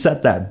up, if you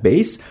set that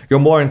base, you're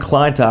more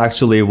inclined to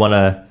actually want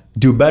to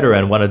do better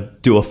and want to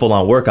do a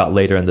full-on workout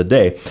later in the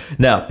day.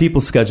 Now,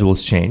 people's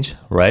schedules change,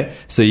 right?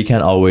 So you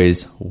can't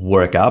always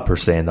work out per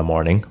se in the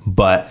morning,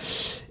 but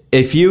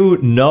if you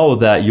know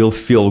that you'll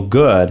feel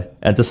good,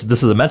 and this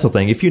is a mental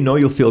thing, if you know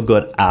you'll feel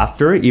good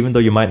after, even though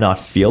you might not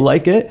feel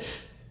like it,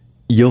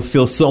 you'll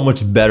feel so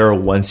much better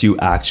once you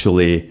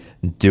actually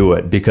do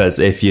it. Because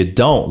if you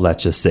don't,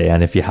 let's just say,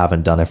 and if you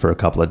haven't done it for a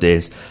couple of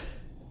days,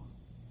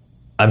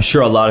 I'm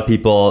sure a lot of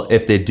people,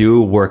 if they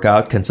do work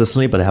out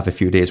consistently, but they have a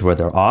few days where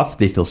they're off,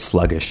 they feel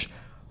sluggish,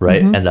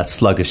 right? And that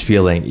sluggish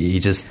feeling,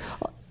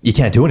 you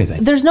can't do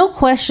anything. There's no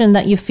question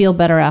that you feel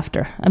better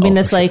after. I mean,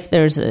 it's like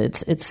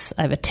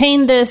I've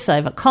attained this,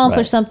 I've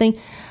accomplished something.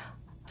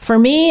 For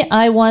me,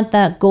 I want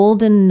that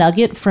golden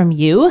nugget from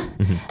you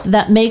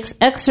that makes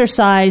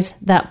exercise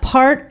that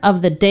part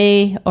of the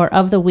day or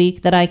of the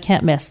week that I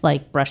can't miss,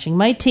 like brushing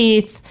my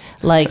teeth,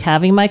 like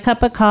having my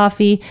cup of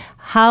coffee.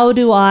 How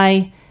do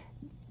I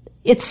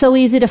it's so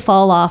easy to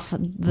fall off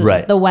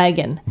the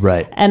wagon.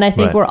 Right. And I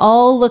think Right. we're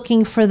all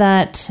looking for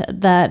that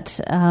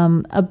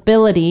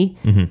ability.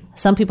 Mm-hmm.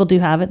 Some people do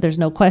have it. There's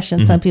no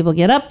question. Some people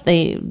get up.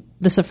 This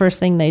is the first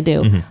thing they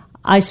do. Mm-hmm.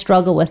 I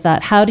struggle with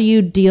that. How do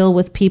you deal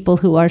with people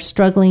who are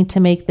struggling to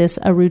make this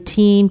a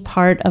routine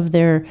part of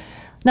their,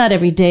 not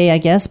every day, I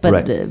guess, but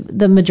Right.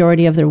 the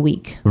majority of their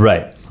week?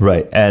 Right.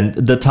 And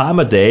the time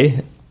of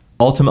day,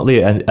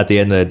 ultimately, and at the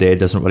end of the day, it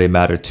doesn't really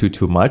matter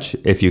too much.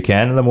 If you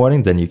can in the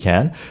morning, then you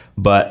can.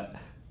 But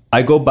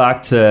I go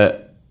back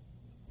to,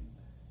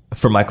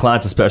 for my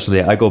clients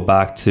especially, I go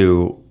back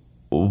to,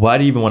 why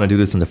do you even want to do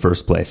this in the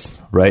first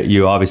place, right?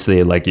 You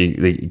obviously, like,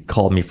 you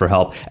called me for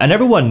help. And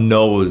everyone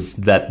knows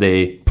that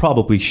they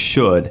probably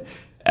should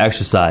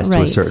exercise to a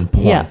Right. certain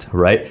point,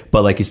 right?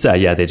 But like you said,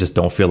 they just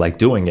don't feel like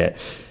doing it.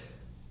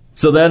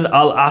 So then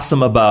I'll ask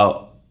them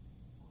about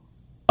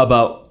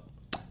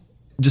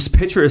just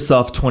picture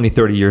yourself 20,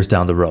 30 years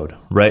down the road,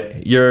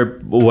 right? You're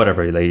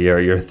whatever, like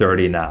you're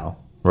 30 now,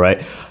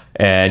 right?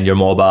 And you're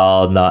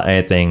mobile,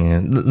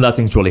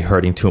 nothing's really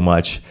hurting too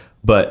much.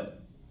 But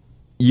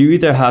you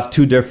either have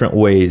two different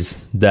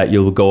ways that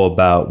you'll go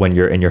about when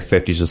you're in your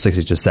 50s or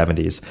 60s or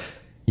 70s.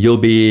 You'll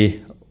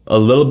be a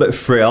little bit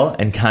frail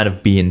and kind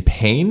of be in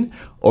pain,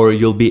 or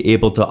you'll be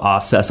able to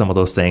offset some of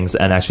those things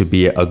and actually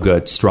be a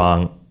good,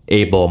 strong,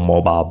 able,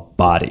 mobile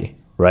body,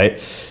 right?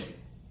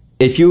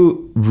 If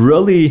you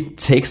really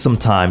take some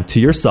time to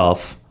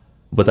yourself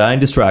without any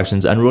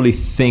distractions and really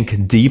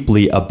think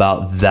deeply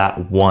about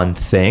that one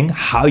thing,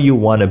 how you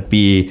want to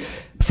be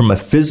from a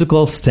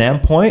physical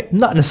standpoint,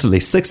 not necessarily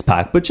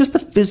six-pack, but just a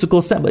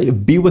physical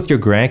standpoint, be with your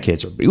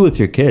grandkids or be with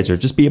your kids or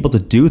just be able to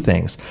do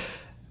things.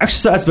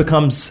 Exercise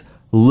becomes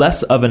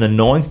less of an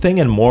annoying thing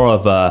and more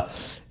of a,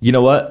 you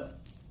know what,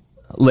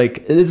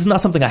 like, it's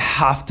not something I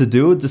have to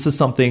do. This is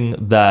something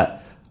that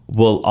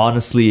will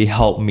honestly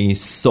help me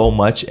so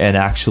much and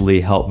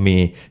actually help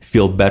me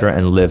feel better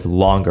and live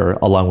longer,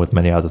 along with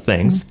many other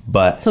things.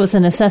 But so it's a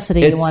necessity.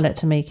 You want it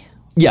to make.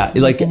 Yeah,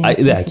 like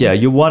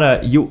you want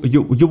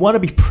to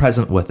be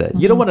present with it.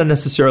 You don't want to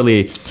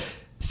necessarily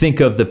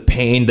think of the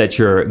pain that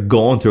you're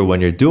going through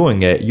when you're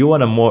doing it. You want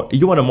to more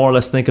or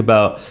less think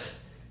about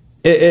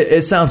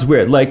it sounds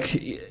weird,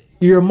 like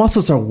your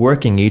muscles are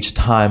working each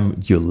time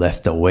you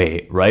lift a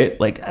weight, right?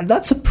 Like, and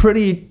that's a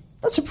pretty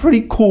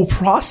cool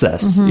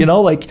process. You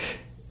know, like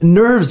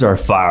nerves are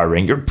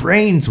firing, your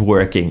brain's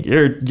working,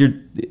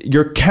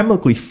 you're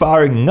chemically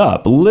firing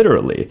up,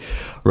 literally,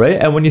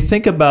 right? And when you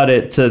think about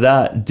it to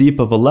that deep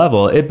of a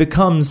level, it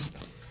becomes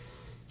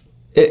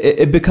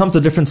a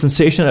different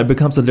sensation. It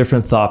becomes a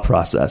different thought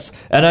process.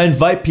 And I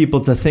invite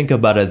people to think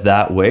about it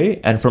that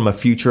way and from a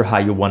future how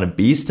you want to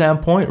be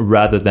standpoint,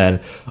 rather than,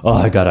 oh,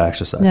 I got to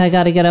exercise. Yeah, I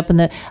got to get up in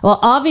the... Well,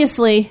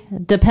 obviously,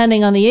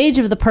 depending on the age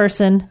of the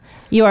person,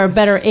 you are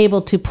better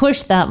able to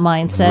push that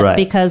mindset, right?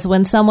 Because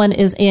when someone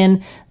is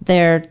in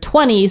their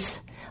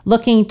 20s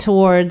looking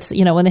towards,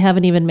 when they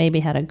haven't even maybe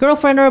had a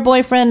girlfriend or a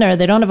boyfriend, or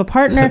they don't have a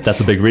partner.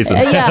 That's a big reason.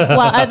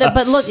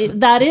 But look,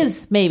 that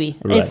is maybe.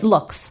 Right. It's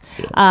looks.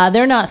 Yeah.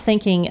 They're not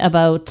thinking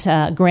about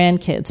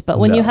grandkids. But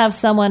when you have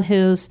someone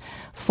who's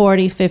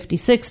 40, 50,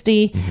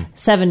 60,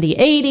 70,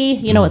 80,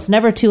 it's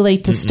never too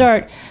late to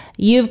start.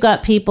 You've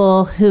got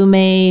people who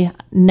may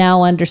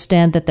now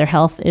understand that their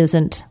health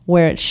isn't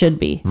where it should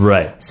be.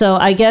 Right. So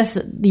I guess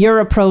your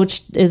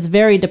approach is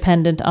very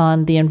dependent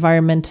on the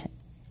environment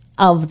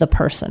of the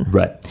person.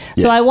 Right.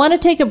 So I want to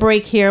take a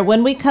break here.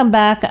 When we come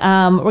back,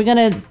 we're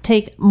going to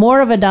take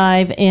more of a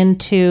dive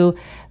into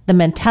the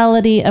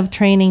mentality of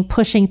training,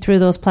 pushing through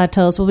those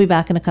plateaus. We'll be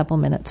back in a couple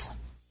minutes.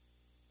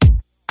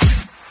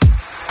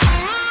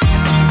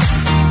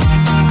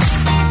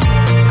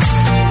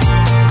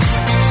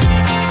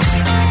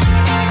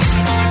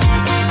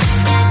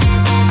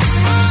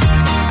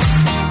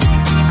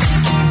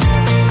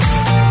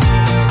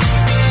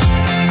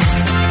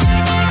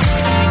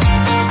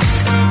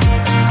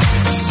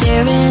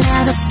 Staring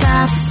at a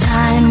stop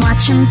sign,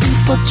 watching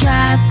people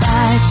drive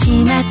by,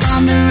 T-Mac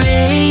on the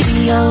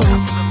radio.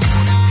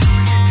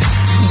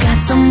 Got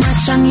so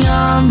much on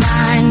your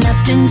mind,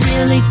 nothing's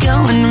really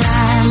going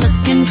right,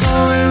 looking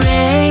for a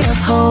ray of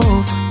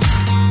hope.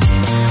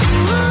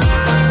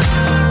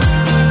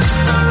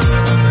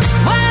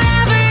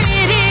 Whatever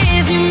it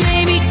is you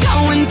may be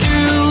going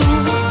through,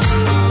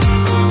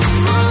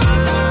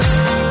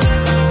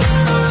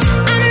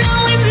 I know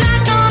he's not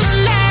gonna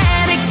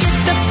let it get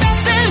the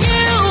best of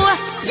you.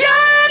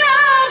 You're an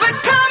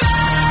overcomer.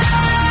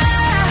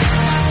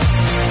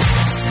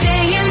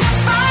 Stay in the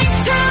fight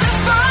till the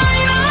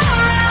final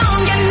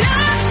round. You're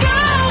not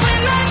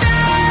going under,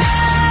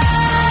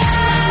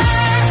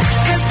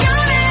 'cause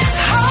God is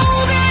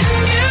holding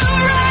you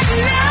right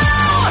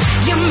now.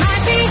 You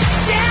might be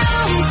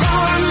down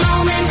for a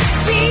moment,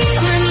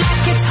 feeling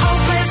like it's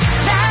hopeless.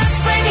 That's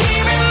when he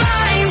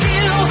reminds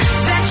you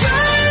that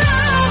you're an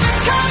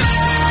overcomer.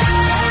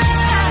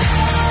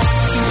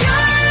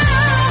 You're an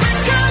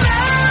overcomer.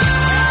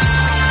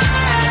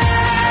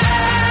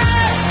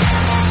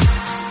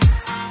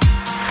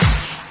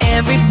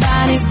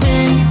 Everybody's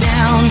been down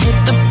down,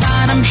 hit the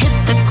bottom, hit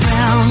the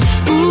ground.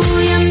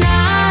 Ooh, you're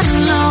not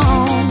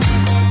alone.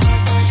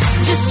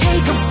 Just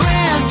take a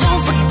breath,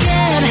 don't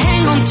forget,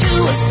 hang on to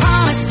his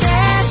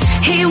promises.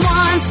 He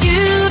wants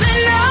you to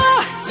know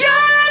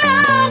you're an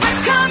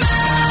overcomer.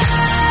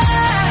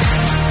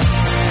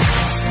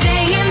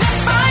 Stay in the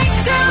fight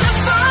till the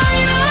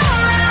final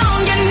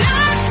round. You're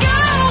not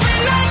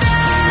going under.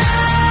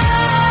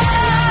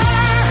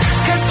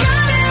 'Cause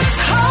God is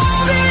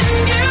holding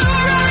you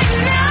right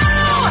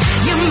now.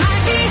 You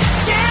might be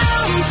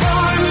down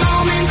for a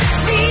moment,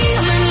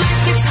 feeling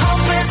like it's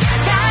hopeless.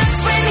 That's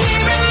when he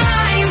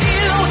reminds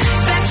you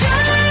that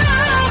you're an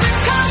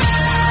overcomer.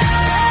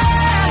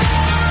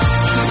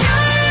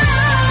 You're an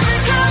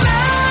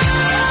overcomer.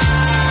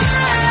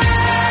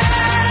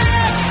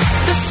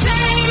 The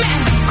same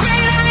and the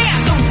great I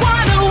am, the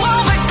one who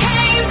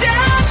overcame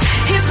death,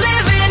 he's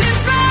living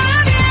inside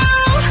of you.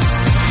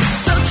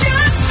 So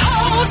just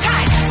hold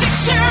tight, fix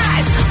your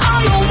eyes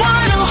on the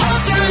one who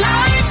holds your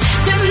life.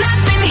 There's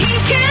nothing he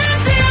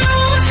can't do.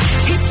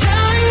 He's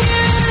telling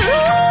you.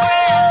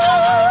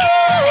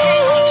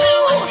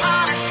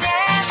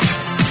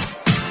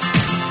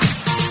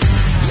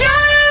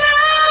 You're an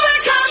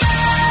overcomer.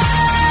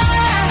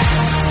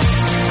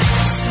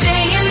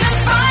 Stay in the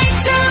fight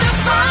till the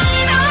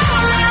final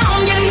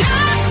round. You're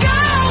not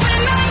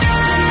going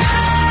under.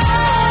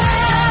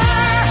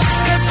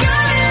 'Cause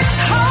God is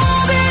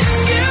holding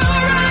you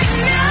right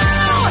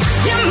now.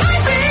 You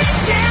might be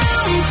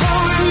down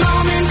for a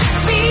moment,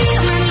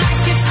 feeling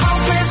like it's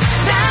hopeless.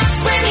 That's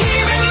when he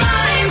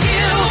reminds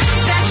you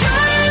that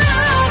you're an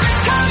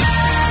overcomer.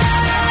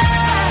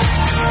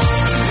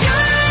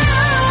 You're an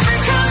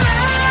overcomer.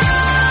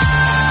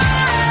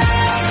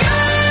 You're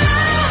an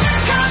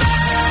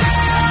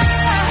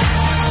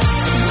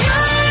overcomer.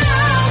 You're an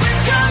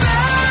overcomer.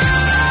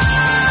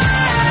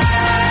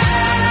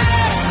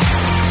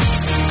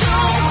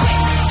 Don't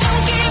quit,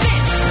 don't give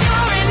in.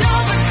 You're an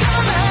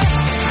overcomer.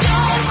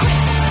 Don't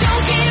quit,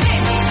 don't give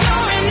in.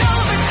 You're an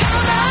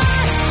overcomer.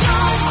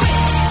 Don't quit,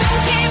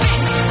 don't give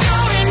in.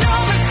 You're an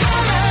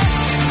overcomer.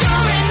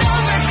 You're an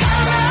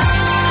overcomer.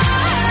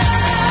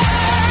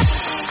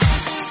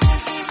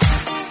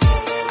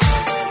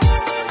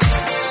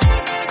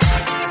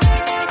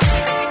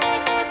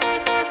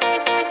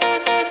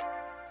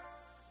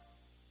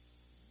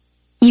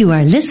 You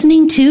are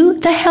listening to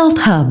The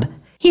Health Hub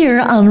here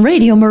on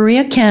Radio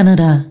Maria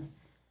Canada.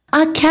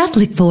 A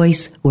Catholic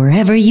voice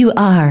wherever you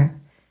are.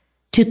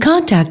 To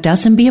contact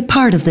us and be a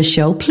part of the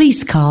show,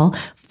 please call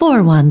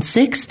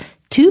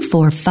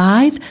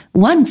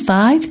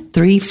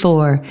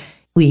 416-245-1534.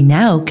 We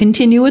now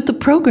continue with the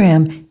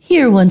program.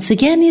 Here once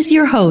again is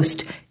your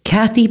host,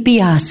 Kathy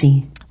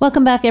Biasi.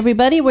 Welcome back,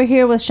 everybody. We're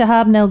here with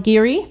Shahab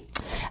Nalgiri.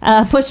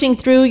 Pushing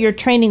through your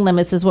training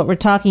limits is what we're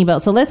talking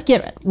about. So let's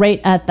get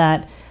right at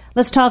that.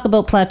 Let's talk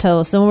about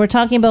plateaus. So when we're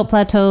talking about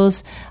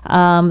plateaus,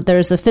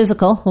 there's the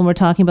physical when we're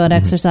talking about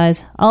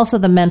exercise, also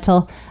the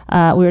mental.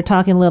 We were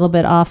talking a little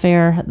bit off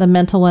air. The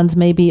mental ones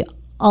may be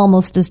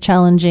almost as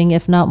challenging,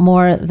 if not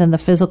more, than the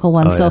physical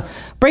ones. So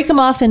break them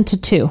off into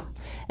two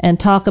and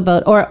talk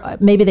about, or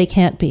maybe they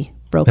can't be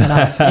broken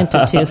off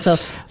into two. So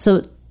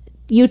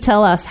you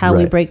tell us how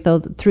we break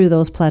through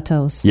those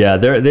plateaus. Yeah,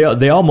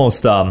 they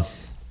almost,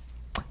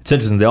 it's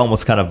interesting, they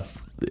almost kind of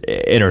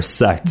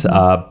intersect.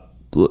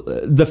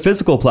 The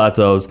physical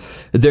plateaus,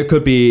 there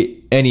could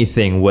be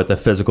anything with the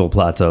physical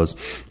plateaus.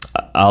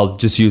 I'll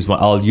just use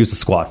one. I'll use a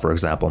squat, for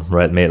example,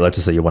 right? Let's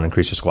just say you want to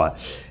increase your squat,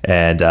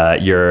 and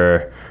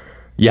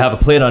you have a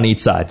plate on each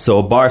side. So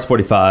a bar is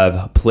 45,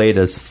 a plate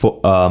is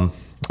a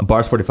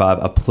bar is 45,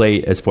 a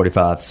plate is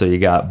 45. So you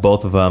got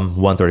both of them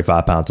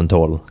 135 pounds in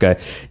total. Okay,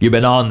 you've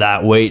been on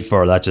that weight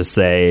for, let's just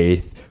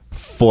say,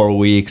 4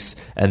 weeks,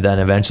 and then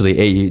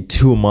eventually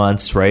 2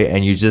 months, right?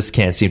 And you just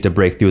can't seem to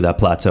break through that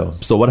plateau.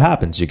 So what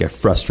happens? You get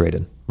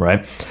frustrated,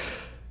 right?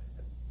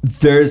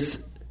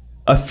 There's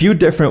a few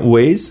different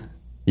ways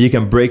you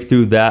can break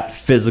through that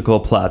physical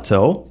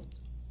plateau.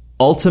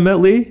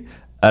 Ultimately,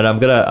 and I'm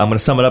gonna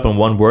sum it up in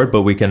one word,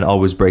 but we can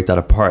always break that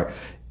apart.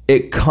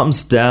 It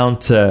comes down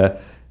to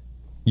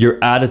your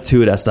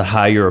attitude as to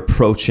how you're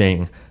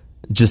approaching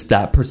just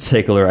that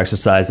particular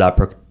exercise, that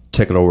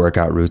particular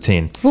workout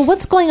routine. Well,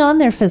 what's going on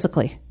there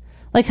physically?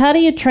 Like, how do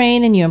you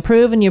train and you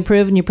improve and you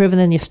improve and you improve and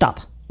then you stop?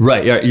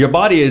 Right. Your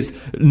body is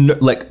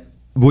like,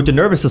 with the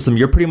nervous system,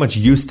 you're pretty much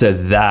used to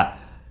that.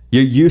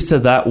 You're used to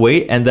that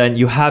weight, and then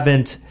you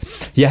haven't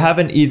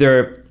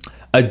either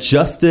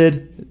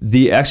adjusted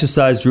the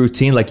exercise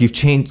routine. Like, you've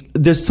changed.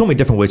 There's so many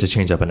different ways to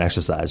change up an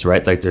exercise,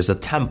 right? Like, there's a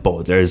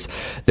tempo. There's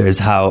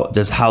how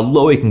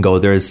low you can go.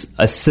 There's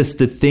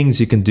assisted things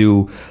you can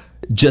do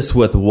just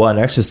with one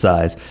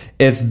exercise.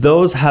 If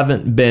those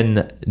haven't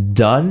been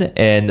done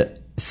and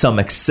some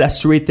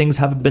accessory things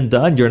haven't been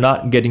done, you're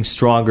not getting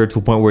stronger to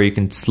a point where you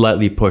can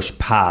slightly push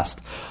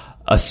past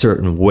a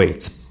certain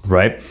weight,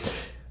 right?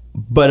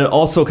 But it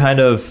also kind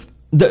of,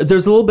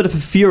 there's a little bit of a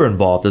fear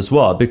involved as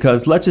well,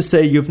 because let's just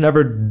say you've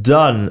never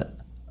done,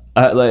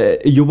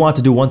 you want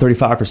to do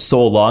 135 for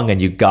so long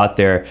and you got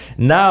there.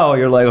 Now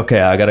you're like, okay,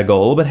 I got to go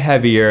a little bit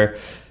heavier.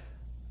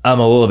 I'm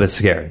a little bit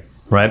scared,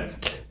 right?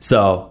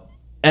 So,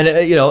 and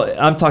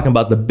I'm talking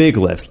about the big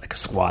lifts like a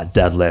squat,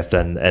 deadlift,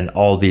 and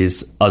all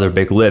these other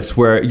big lifts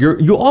where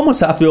you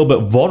almost have to be a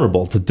little bit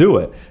vulnerable to do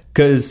it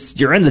because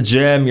you're in the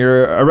gym,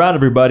 you're around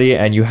everybody,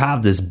 and you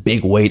have this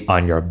big weight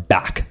on your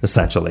back,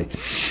 essentially.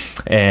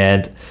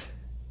 And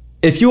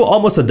if you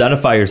almost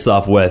identify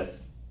yourself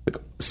with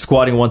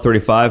squatting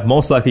 135,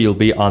 most likely you'll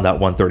be on that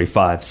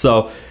 135.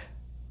 So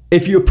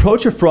if you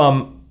approach it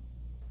from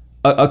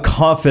a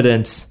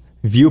confidence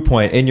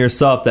viewpoint in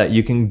yourself that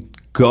you can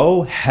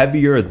go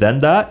heavier than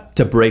that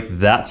to break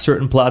that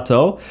certain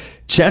plateau,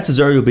 chances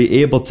are you'll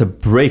be able to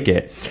break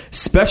it,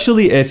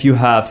 especially if you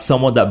have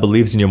someone that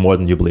believes in you more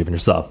than you believe in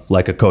yourself,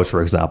 like a coach,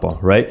 for example,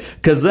 right?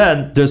 Because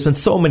then there's been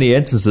so many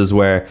instances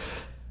where,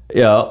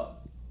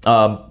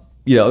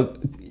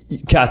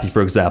 Kathy,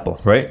 for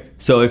example, right?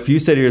 So if you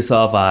say to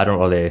yourself, I don't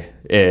really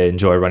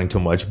enjoy running too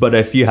much, but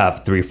if you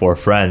have 3-4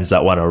 friends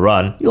that want to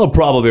run, you'll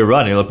probably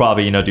run. You'll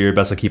probably, do your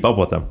best to keep up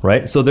with them,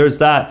 right? So there's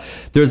that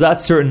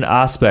certain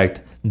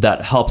aspect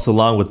that helps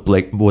along with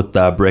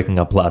breaking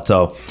a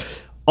plateau.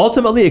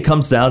 Ultimately, it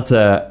comes down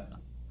to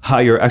how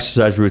your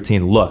exercise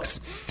routine looks.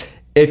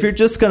 If you're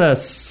just going to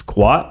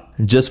squat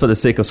just for the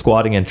sake of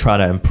squatting and trying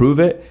to improve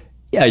it,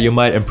 yeah, you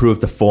might improve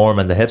the form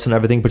and the hips and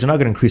everything, but you're not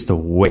going to increase the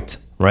weight,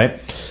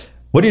 right?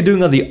 What are you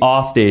doing on the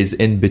off days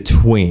in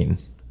between,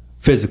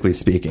 physically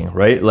speaking,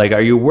 right? Like,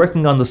 are you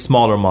working on the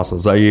smaller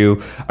muscles? Are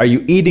you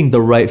eating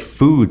the right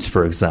foods,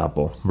 for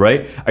example,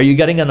 right? Are you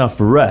getting enough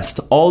rest?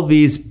 All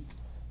these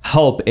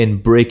help in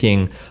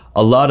breaking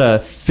a lot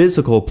of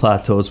physical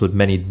plateaus with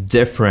many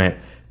different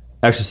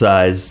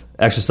exercises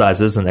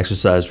and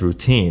exercise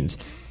routines.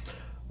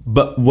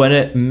 But when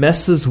it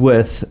messes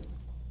with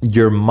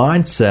your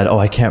mindset,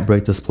 I can't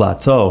break this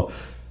plateau,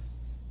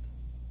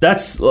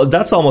 that's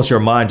almost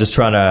your mind just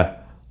trying to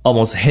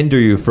almost hinder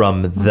you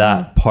from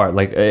that part.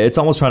 Like, it's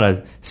almost trying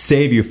to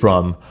save you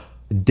from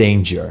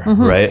danger,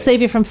 right?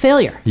 Save you from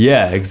failure.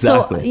 Yeah,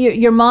 exactly. So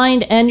your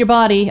mind and your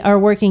body are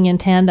working in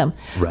tandem.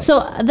 Right.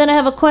 So then I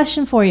have a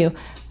question for you.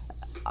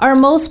 Are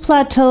most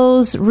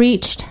plateaus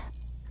reached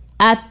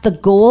at the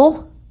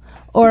goal,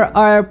 or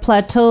are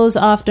plateaus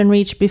often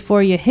reached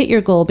before you hit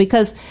your goal?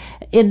 Because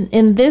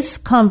in this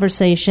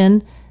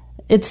conversation,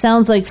 it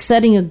sounds like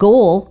setting a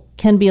goal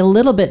can be a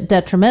little bit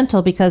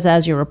detrimental, because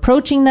as you're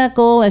approaching that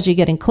goal, as you're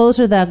getting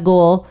closer to that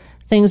goal,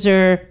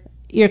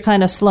 you're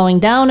kind of slowing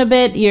down a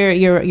bit.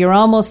 You're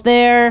almost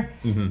there,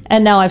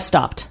 and now I've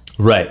stopped.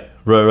 Right.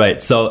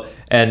 So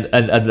and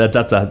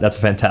that's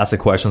a fantastic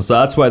question. So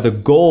that's why the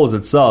goals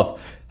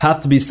itself have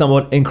to be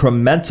somewhat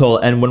incremental.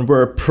 And when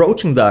we're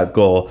approaching that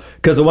goal,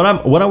 because when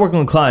I'm working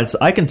with clients,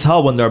 I can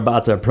tell when they're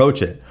about to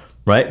approach it,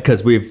 right?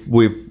 Because we've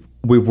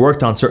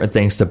worked on certain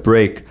things to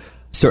break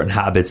certain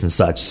habits and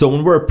such. So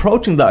when we're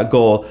approaching that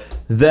goal,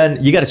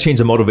 then you got to change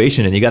the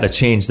motivation and you got to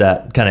change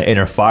that kind of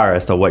inner fire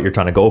as to what you're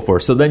trying to go for.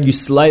 So then you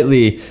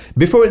slightly,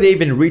 before they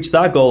even reach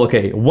that goal,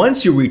 okay,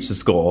 once you reach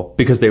this goal,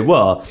 because they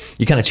will,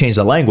 you kind of change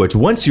the language.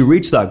 Once you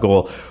reach that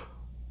goal,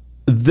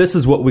 this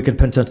is what we could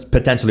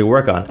potentially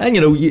work on. And,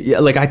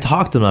 like, I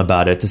talk to them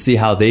about it to see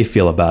how they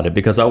feel about it,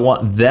 because I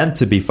want them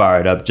to be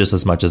fired up just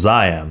as much as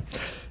I am.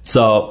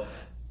 So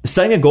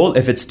setting a goal,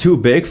 if it's too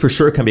big, for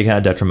sure can be kind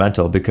of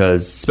detrimental,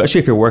 because especially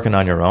if you're working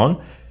on your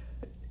own,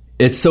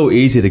 it's so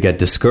easy to get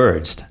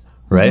discouraged,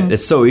 right?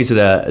 It's so easy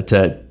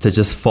to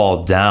just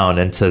fall down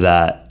into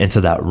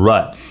that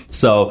rut.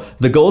 So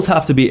the goals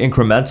have to be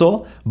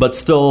incremental, but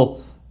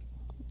still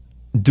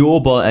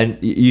doable,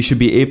 and you should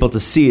be able to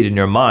see it in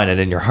your mind and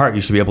in your heart.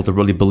 You should be able to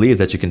really believe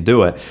that you can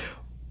do it.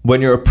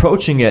 When you're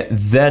approaching it,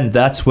 then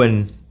that's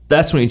when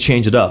you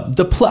change it up.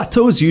 The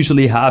plateaus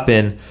usually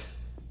happen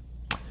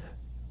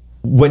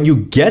when you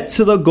get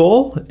to the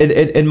goal.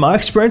 In my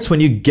experience,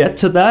 when you get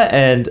to that,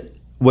 and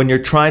when you're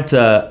trying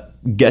to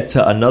get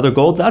to another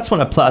goal, that's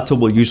when a plateau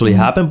will usually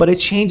happen. But it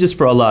changes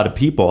for a lot of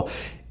people,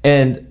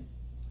 and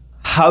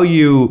how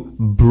you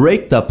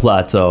break that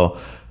plateau,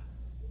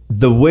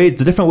 the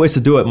different ways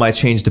to do it might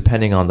change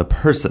depending on the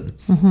person.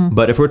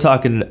 But if we're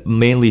talking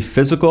mainly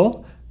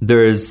physical,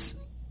 there's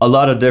a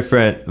lot of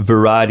different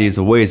varieties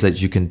of ways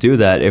that you can do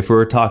that. If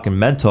we're talking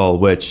mental,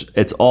 which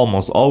it's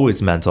almost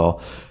always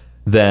mental,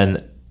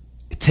 then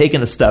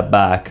taking a step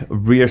back,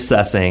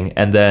 reassessing,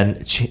 and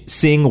then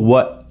seeing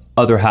what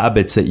other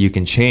habits that you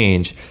can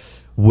change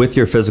with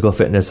your physical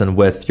fitness and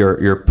with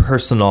your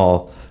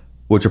personal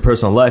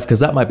life, because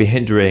that might be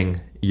hindering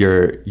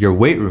your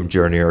weight room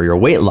journey or your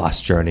weight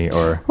loss journey.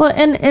 Or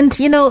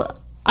and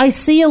I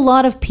see a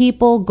lot of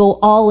people go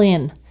all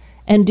in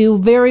and do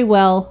very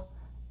well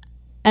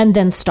and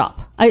then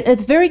stop.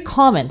 It's very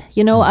common.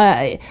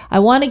 I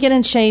want to get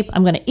in shape.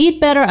 I'm going to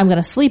eat better. I'm going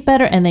to sleep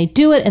better. And they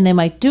do it, and they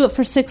might do it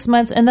for 6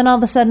 months. And then all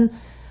of a sudden,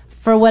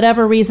 for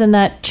whatever reason,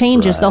 that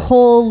changes. Right.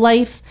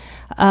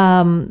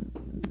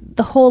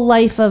 The whole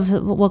life of,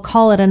 we'll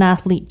call it an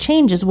athlete,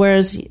 changes.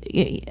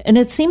 And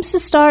it seems to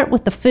start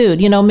with the food.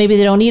 Maybe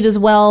they don't eat as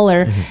well,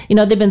 or,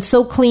 they've been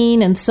so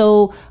clean and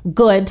so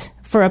good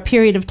for a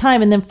period of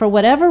time. And then for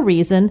whatever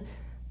reason,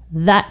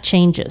 that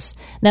changes.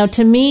 Now,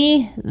 to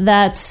me,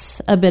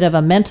 that's a bit of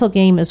a mental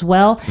game as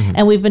well.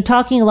 And we've been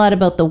talking a lot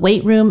about the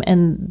weight room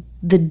and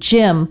the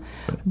gym,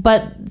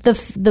 but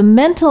the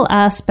mental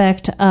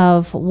aspect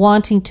of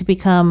wanting to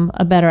become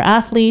a better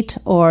athlete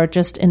or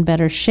just in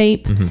better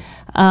shape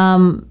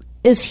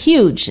is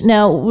huge.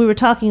 Now, we were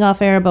talking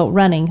off air about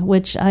running,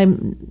 which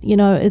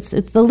it's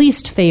the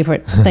least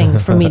favorite thing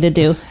for me to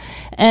do.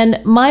 And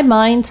my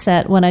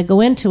mindset when I go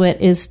into it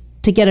is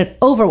to get it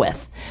over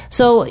with.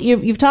 So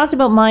you've talked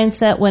about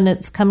mindset when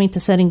it's coming to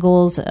setting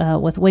goals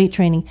with weight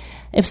training.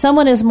 If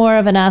someone is more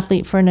of an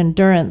athlete for an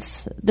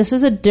endurance, this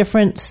is a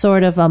different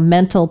sort of a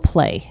mental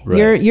play.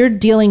 Right. You're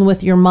dealing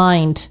with your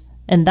mind,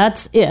 and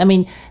that's it. I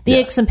mean, the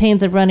aches and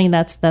pains of running,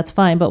 that's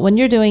fine. But when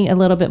you're doing a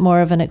little bit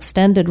more of an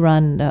extended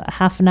run,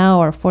 half an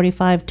hour,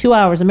 45, 2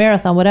 hours, a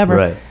marathon, whatever,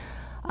 Right.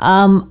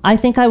 I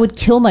think I would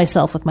kill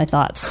myself with my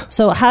thoughts.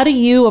 So how do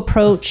you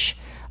approach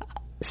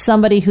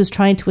somebody who's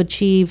trying to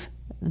achieve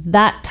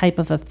that type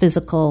of a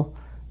physical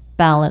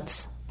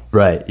balance?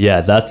 Right.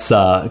 Yeah. That's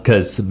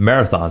because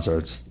marathons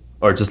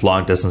are just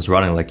long distance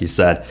running, like you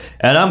said.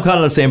 And I'm kind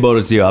of the same boat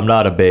as you. I'm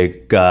not a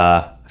big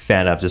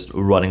fan of just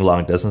running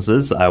long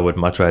distances. I would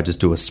much rather just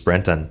do a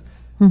sprint and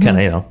kind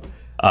of,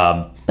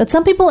 But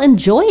some people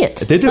enjoy it.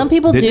 They do. Some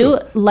people They do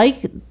do. like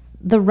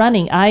the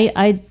running.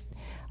 I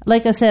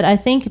like I said, I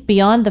think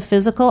beyond the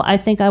physical, I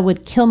think I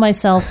would kill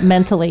myself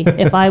mentally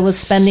if I was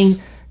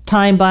spending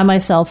time by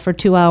myself for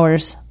 2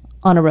 hours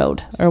on a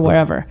road or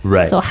wherever.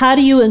 Right. So how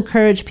do you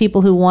encourage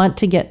people who want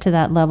to get to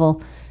that level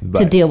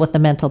to Right. deal with the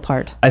mental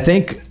part? I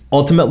think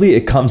ultimately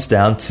it comes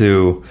down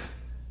to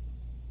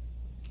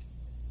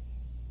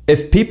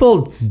if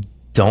people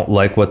don't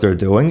like what they're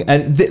doing,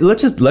 and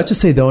let's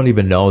just say they don't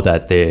even know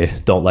that they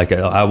don't like it.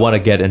 I want to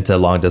get into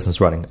long distance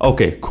running.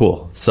 Okay,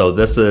 cool. So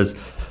this is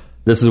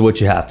what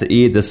you have to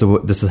eat. This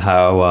is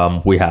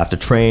how we have to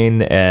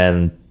train.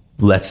 And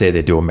let's say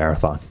they do a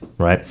marathon,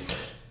 right?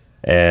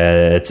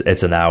 And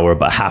it's an hour,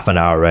 but half an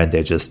hour, and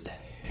they just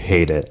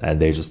hate it, and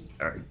they just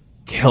are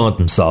killing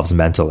themselves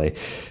mentally.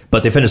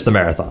 But they finish the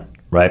marathon,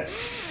 right?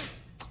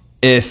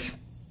 If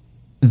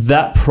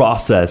that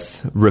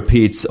process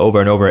repeats over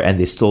and over, and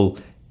they still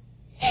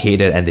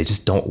hate it, and they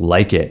just don't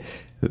like it,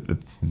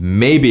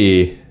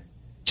 maybe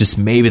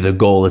the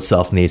goal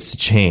itself needs to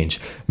change.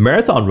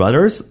 Marathon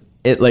runners,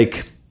 have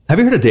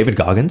you heard of David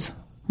Goggins?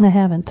 I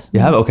haven't.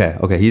 You have?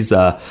 Okay. He's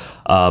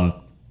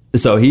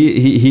so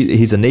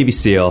he's a Navy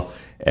SEAL,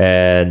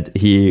 and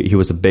he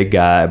was a big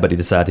guy, but he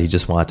decided he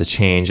just wanted to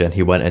change, and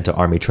he went into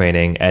Army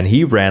training, and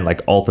he ran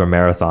like ultra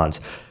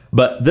marathons.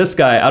 But this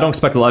guy, I don't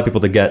expect a lot of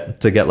people to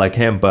get like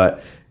him,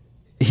 but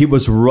he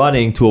was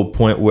running to a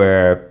point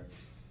where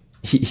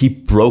he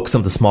broke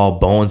some of the small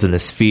bones in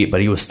his feet, but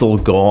he was still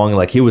going.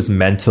 Like, he was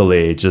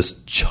mentally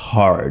just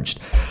charged.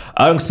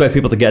 I don't expect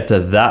people to get to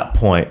that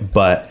point,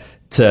 but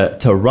to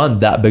run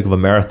that big of a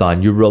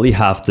marathon, you really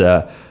have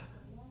to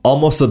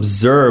almost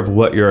observe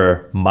what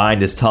your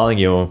mind is telling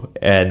you.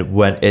 And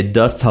when it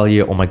does tell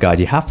you, oh my God,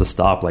 you have to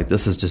stop, like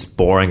this is just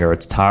boring or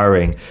it's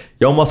tiring,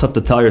 you almost have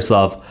to tell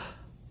yourself,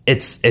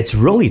 it's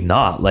really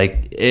not.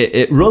 Like,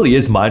 it really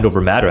is mind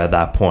over matter at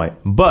that point.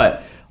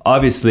 But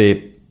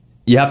obviously,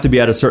 you have to be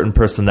at a certain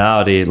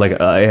personality, like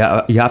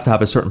you have to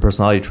have a certain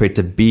personality trait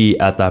to be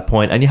at that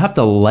point, and you have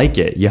to like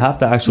it. You have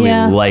to actually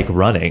like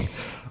running,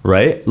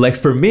 right? Like,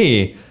 for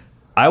me,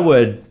 I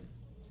would,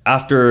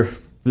 after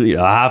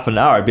half an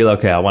hour, I'd be like,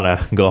 okay, I want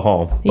to go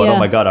home. But oh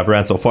my God, I've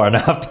ran so far and I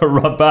have to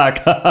run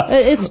back.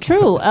 It's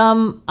true.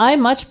 I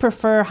much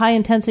prefer high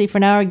intensity for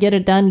an hour, get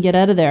it done, get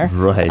out of there.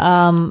 Right.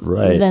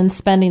 Right. Than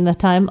spending the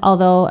time.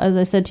 Although, as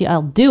I said to you,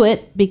 I'll do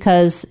it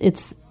because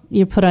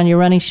you put on your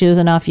running shoes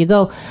and off you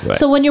go. Right.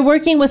 So when you're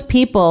working with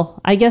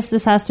people, I guess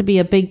this has to be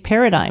a big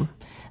paradigm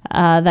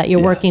that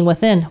you're working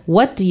within.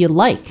 What do you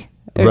like?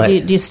 Or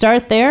Right. do you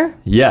start there?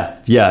 Yeah.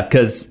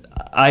 Because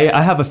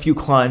I have a few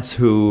clients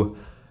who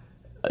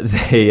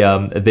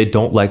they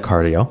don't like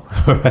cardio,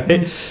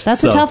 right?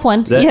 That's a tough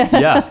one.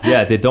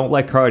 Yeah, they don't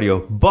like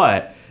cardio,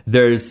 but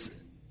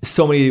there's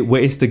so many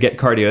ways to get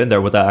cardio in there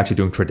without actually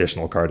doing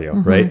traditional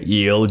cardio, right?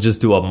 You'll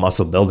just do a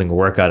muscle building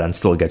workout and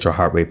still get your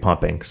heart rate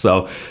pumping.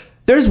 So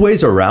there's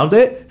ways around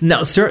it.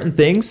 Now, certain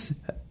things,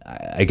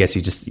 I guess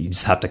you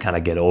just have to kind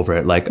of get over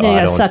it. Like,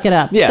 I don't suck it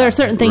up. Yeah, there are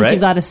certain things right? you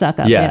got to suck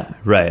up. Yeah,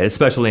 right.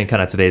 Especially in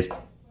kind of today's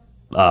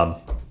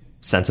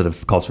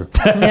sensitive culture.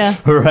 Yeah.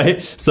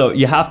 Right. So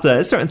you have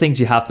to, certain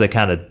things you have to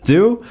kind of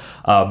do.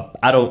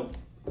 I don't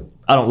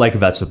like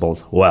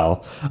vegetables.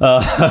 Well,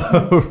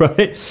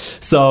 right.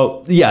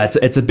 So yeah,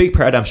 it's a big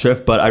paradigm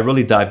shift, but I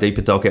really dive deep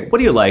into, okay, what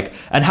do you like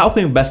and how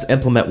can you best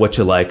implement what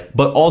you like?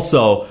 But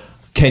also,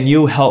 can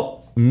you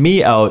help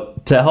me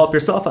out to help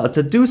yourself out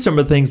to do some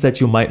of the things that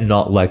you might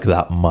not like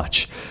that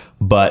much,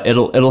 but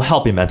it'll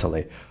help you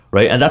mentally.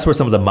 Right. And that's where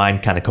some of the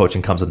mind kind of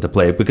coaching comes into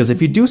play, because if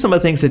you do some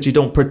of the things that you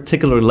don't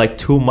particularly like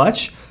too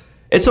much,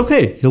 it's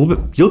okay.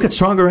 You'll get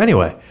stronger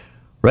anyway.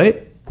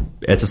 Right.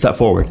 It's a step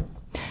forward.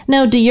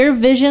 Now, do your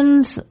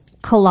visions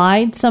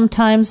collide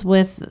sometimes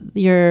with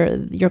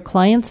your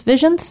clients'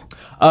 visions?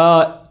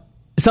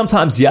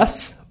 Sometimes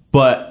yes,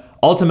 but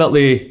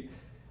ultimately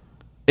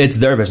it's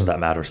their vision that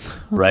matters,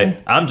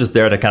 right? I'm just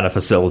there to kind of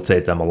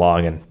facilitate them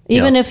along. And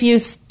even if you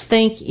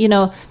think,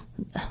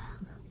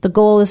 the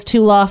goal is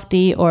too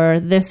lofty or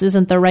this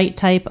isn't the right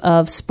type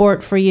of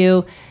sport for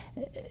you,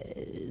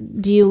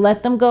 do you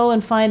let them go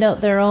and find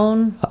out their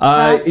own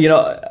path?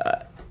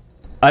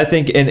 I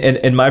think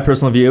in my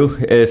personal view,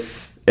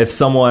 if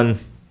someone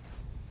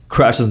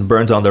crashes and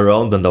burns on their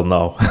own, then they'll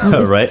know,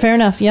 right? Fair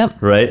enough.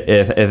 Yep. Right.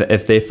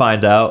 If they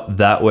find out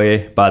that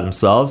way by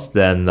themselves,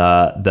 then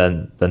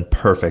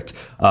perfect.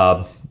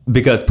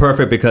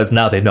 Because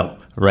now they know,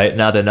 right?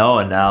 Now they know,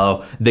 and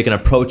now they can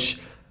approach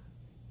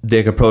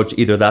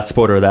either that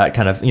sport or that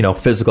kind of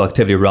physical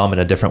activity realm in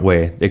a different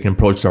way. They can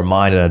approach their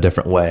mind in a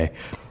different way.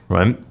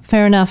 Right.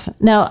 Fair enough.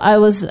 Now, I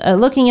was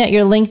looking at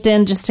your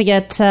LinkedIn just to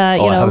get a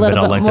little bit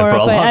more.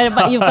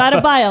 But you've got a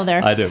bio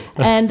there. I do.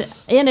 And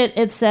in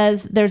it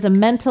says there's a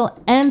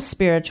mental and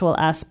spiritual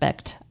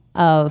aspect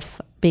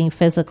of being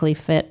physically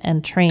fit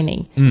and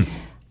training.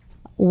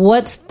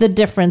 What's the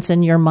difference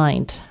in your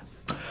mind?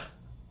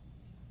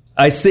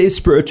 I say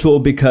spiritual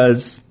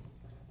because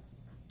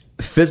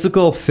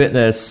physical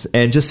fitness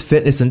and just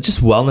fitness and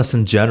just wellness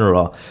in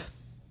general,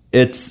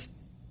 it's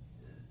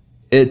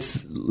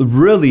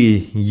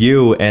really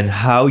you and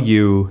how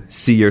you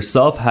see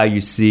yourself, how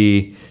you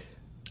see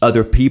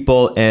other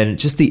people, and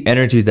just the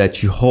energy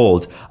that you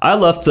hold. I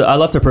love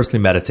to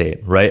personally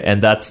meditate, right?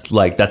 And that's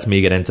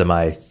me getting into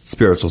my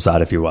spiritual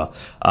side, if you will.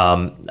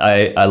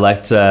 I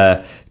like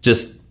to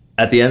just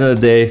at the end of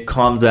the day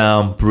calm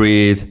down,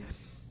 breathe,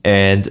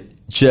 and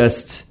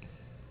just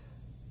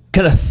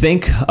kind of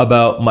think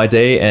about my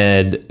day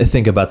and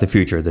think about the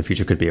future. The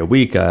future could be a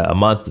week, a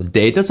month, a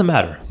day. It doesn't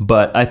matter.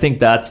 But I think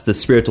that's the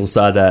spiritual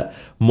side that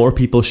more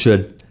people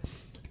should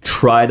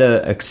try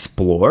to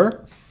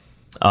explore.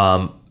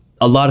 A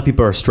lot of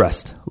people are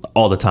stressed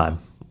all the time.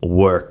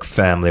 Work,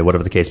 family,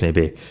 whatever the case may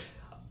be.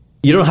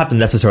 You don't have to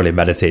necessarily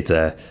meditate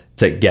to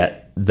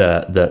get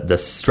the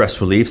stress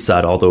relief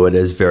side, although it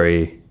is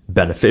very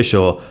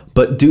beneficial.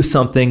 But do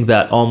something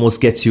that almost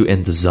gets you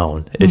in the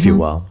zone, if you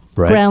will.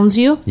 Right? Grounds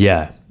you?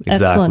 Yeah.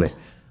 Exactly. Excellent.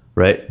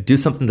 Right? Do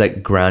something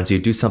that grounds you.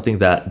 Do something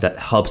that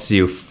helps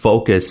you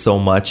focus so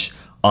much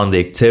on the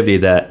activity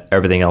that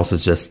everything else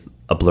is just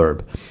a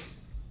blurb.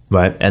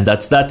 Right? And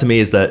that to me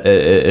is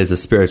a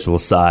spiritual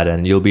side,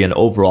 and you'll be an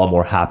overall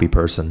more happy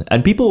person.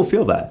 And people will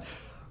feel that.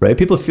 Right?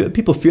 People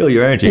feel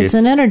your energy. It's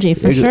an energy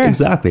for sure.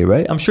 Exactly,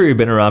 right? I'm sure you've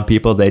been around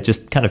people, they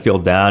just kind of feel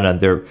down and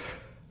they're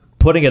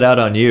putting it out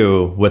on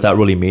you without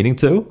really meaning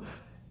to.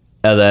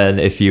 And then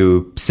if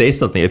you say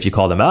something, if you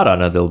call them out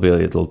on it,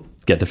 they'll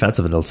get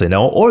defensive and they'll say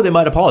no, or they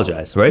might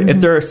apologize, right? If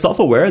they're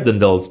self-aware, then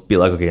they'll be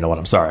like, okay, you know what,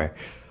 I'm sorry.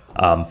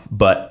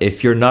 But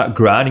if you're not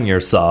grounding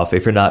yourself,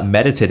 if you're not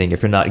meditating,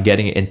 if you're not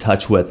getting in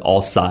touch with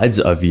all sides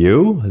of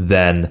you,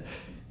 then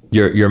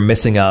you're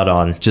missing out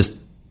on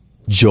just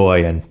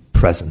joy and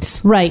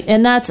presence. Right.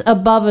 And that's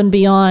above and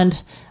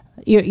beyond.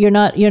 You're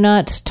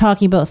not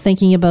talking about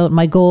thinking about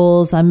my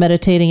goals. I'm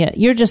meditating it.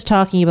 You're just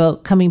talking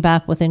about coming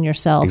back within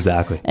yourself.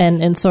 Exactly.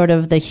 And sort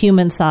of the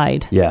human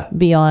side. Yeah.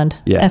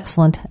 Beyond. Yeah.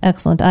 Excellent.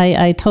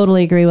 I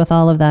totally agree with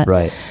all of that.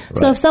 Right.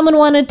 So if someone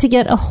wanted to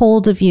get a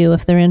hold of you,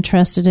 if they're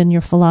interested in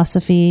your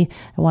philosophy,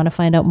 I want to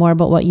find out more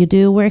about what you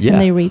do, where can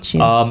they reach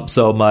you?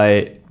 So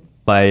my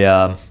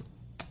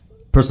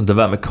personal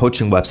development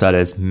coaching website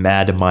is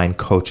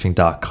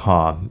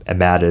madmindcoaching.com. And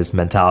MAD is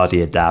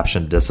mentality,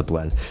 adaptation,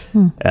 discipline.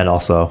 And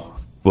also,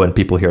 when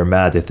people hear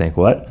MAD, they think,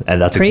 what? And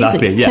that's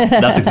Crazy.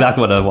 that's exactly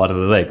what I wanted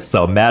to think.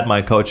 So Mad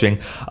Mind Coaching.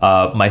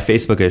 My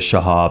Facebook is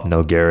Shahab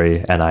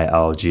Nilgiri,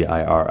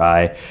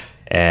 Nilgiri.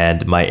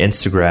 And my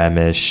Instagram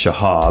is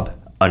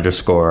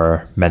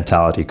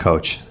Shahab_mentality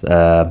coach.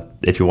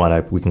 If you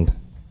want to, we can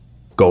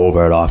go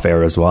over it off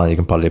air as well, and you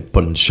can probably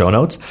put in show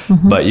notes.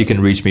 But you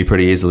can reach me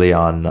pretty easily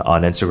on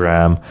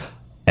Instagram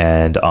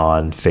and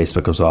on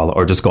Facebook as well,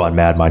 or just go on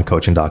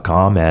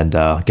madmindcoaching.com and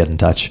get in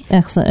touch.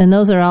 Excellent. And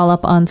those are all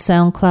up on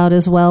SoundCloud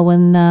as well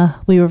when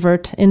we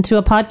revert into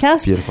a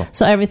podcast. Beautiful.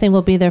 So everything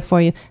will be there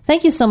for you.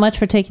 Thank you so much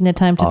for taking the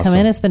time to come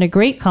in. It's been a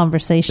great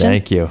conversation.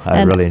 Thank you.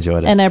 I really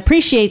enjoyed it. And I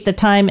appreciate the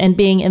time and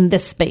being in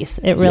this space.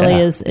 It really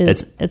is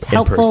it's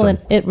helpful and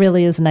it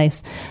really is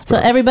nice. So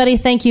everybody,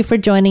 thank you for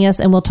joining us,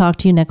 and we'll talk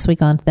to you next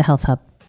week on The Health Hub.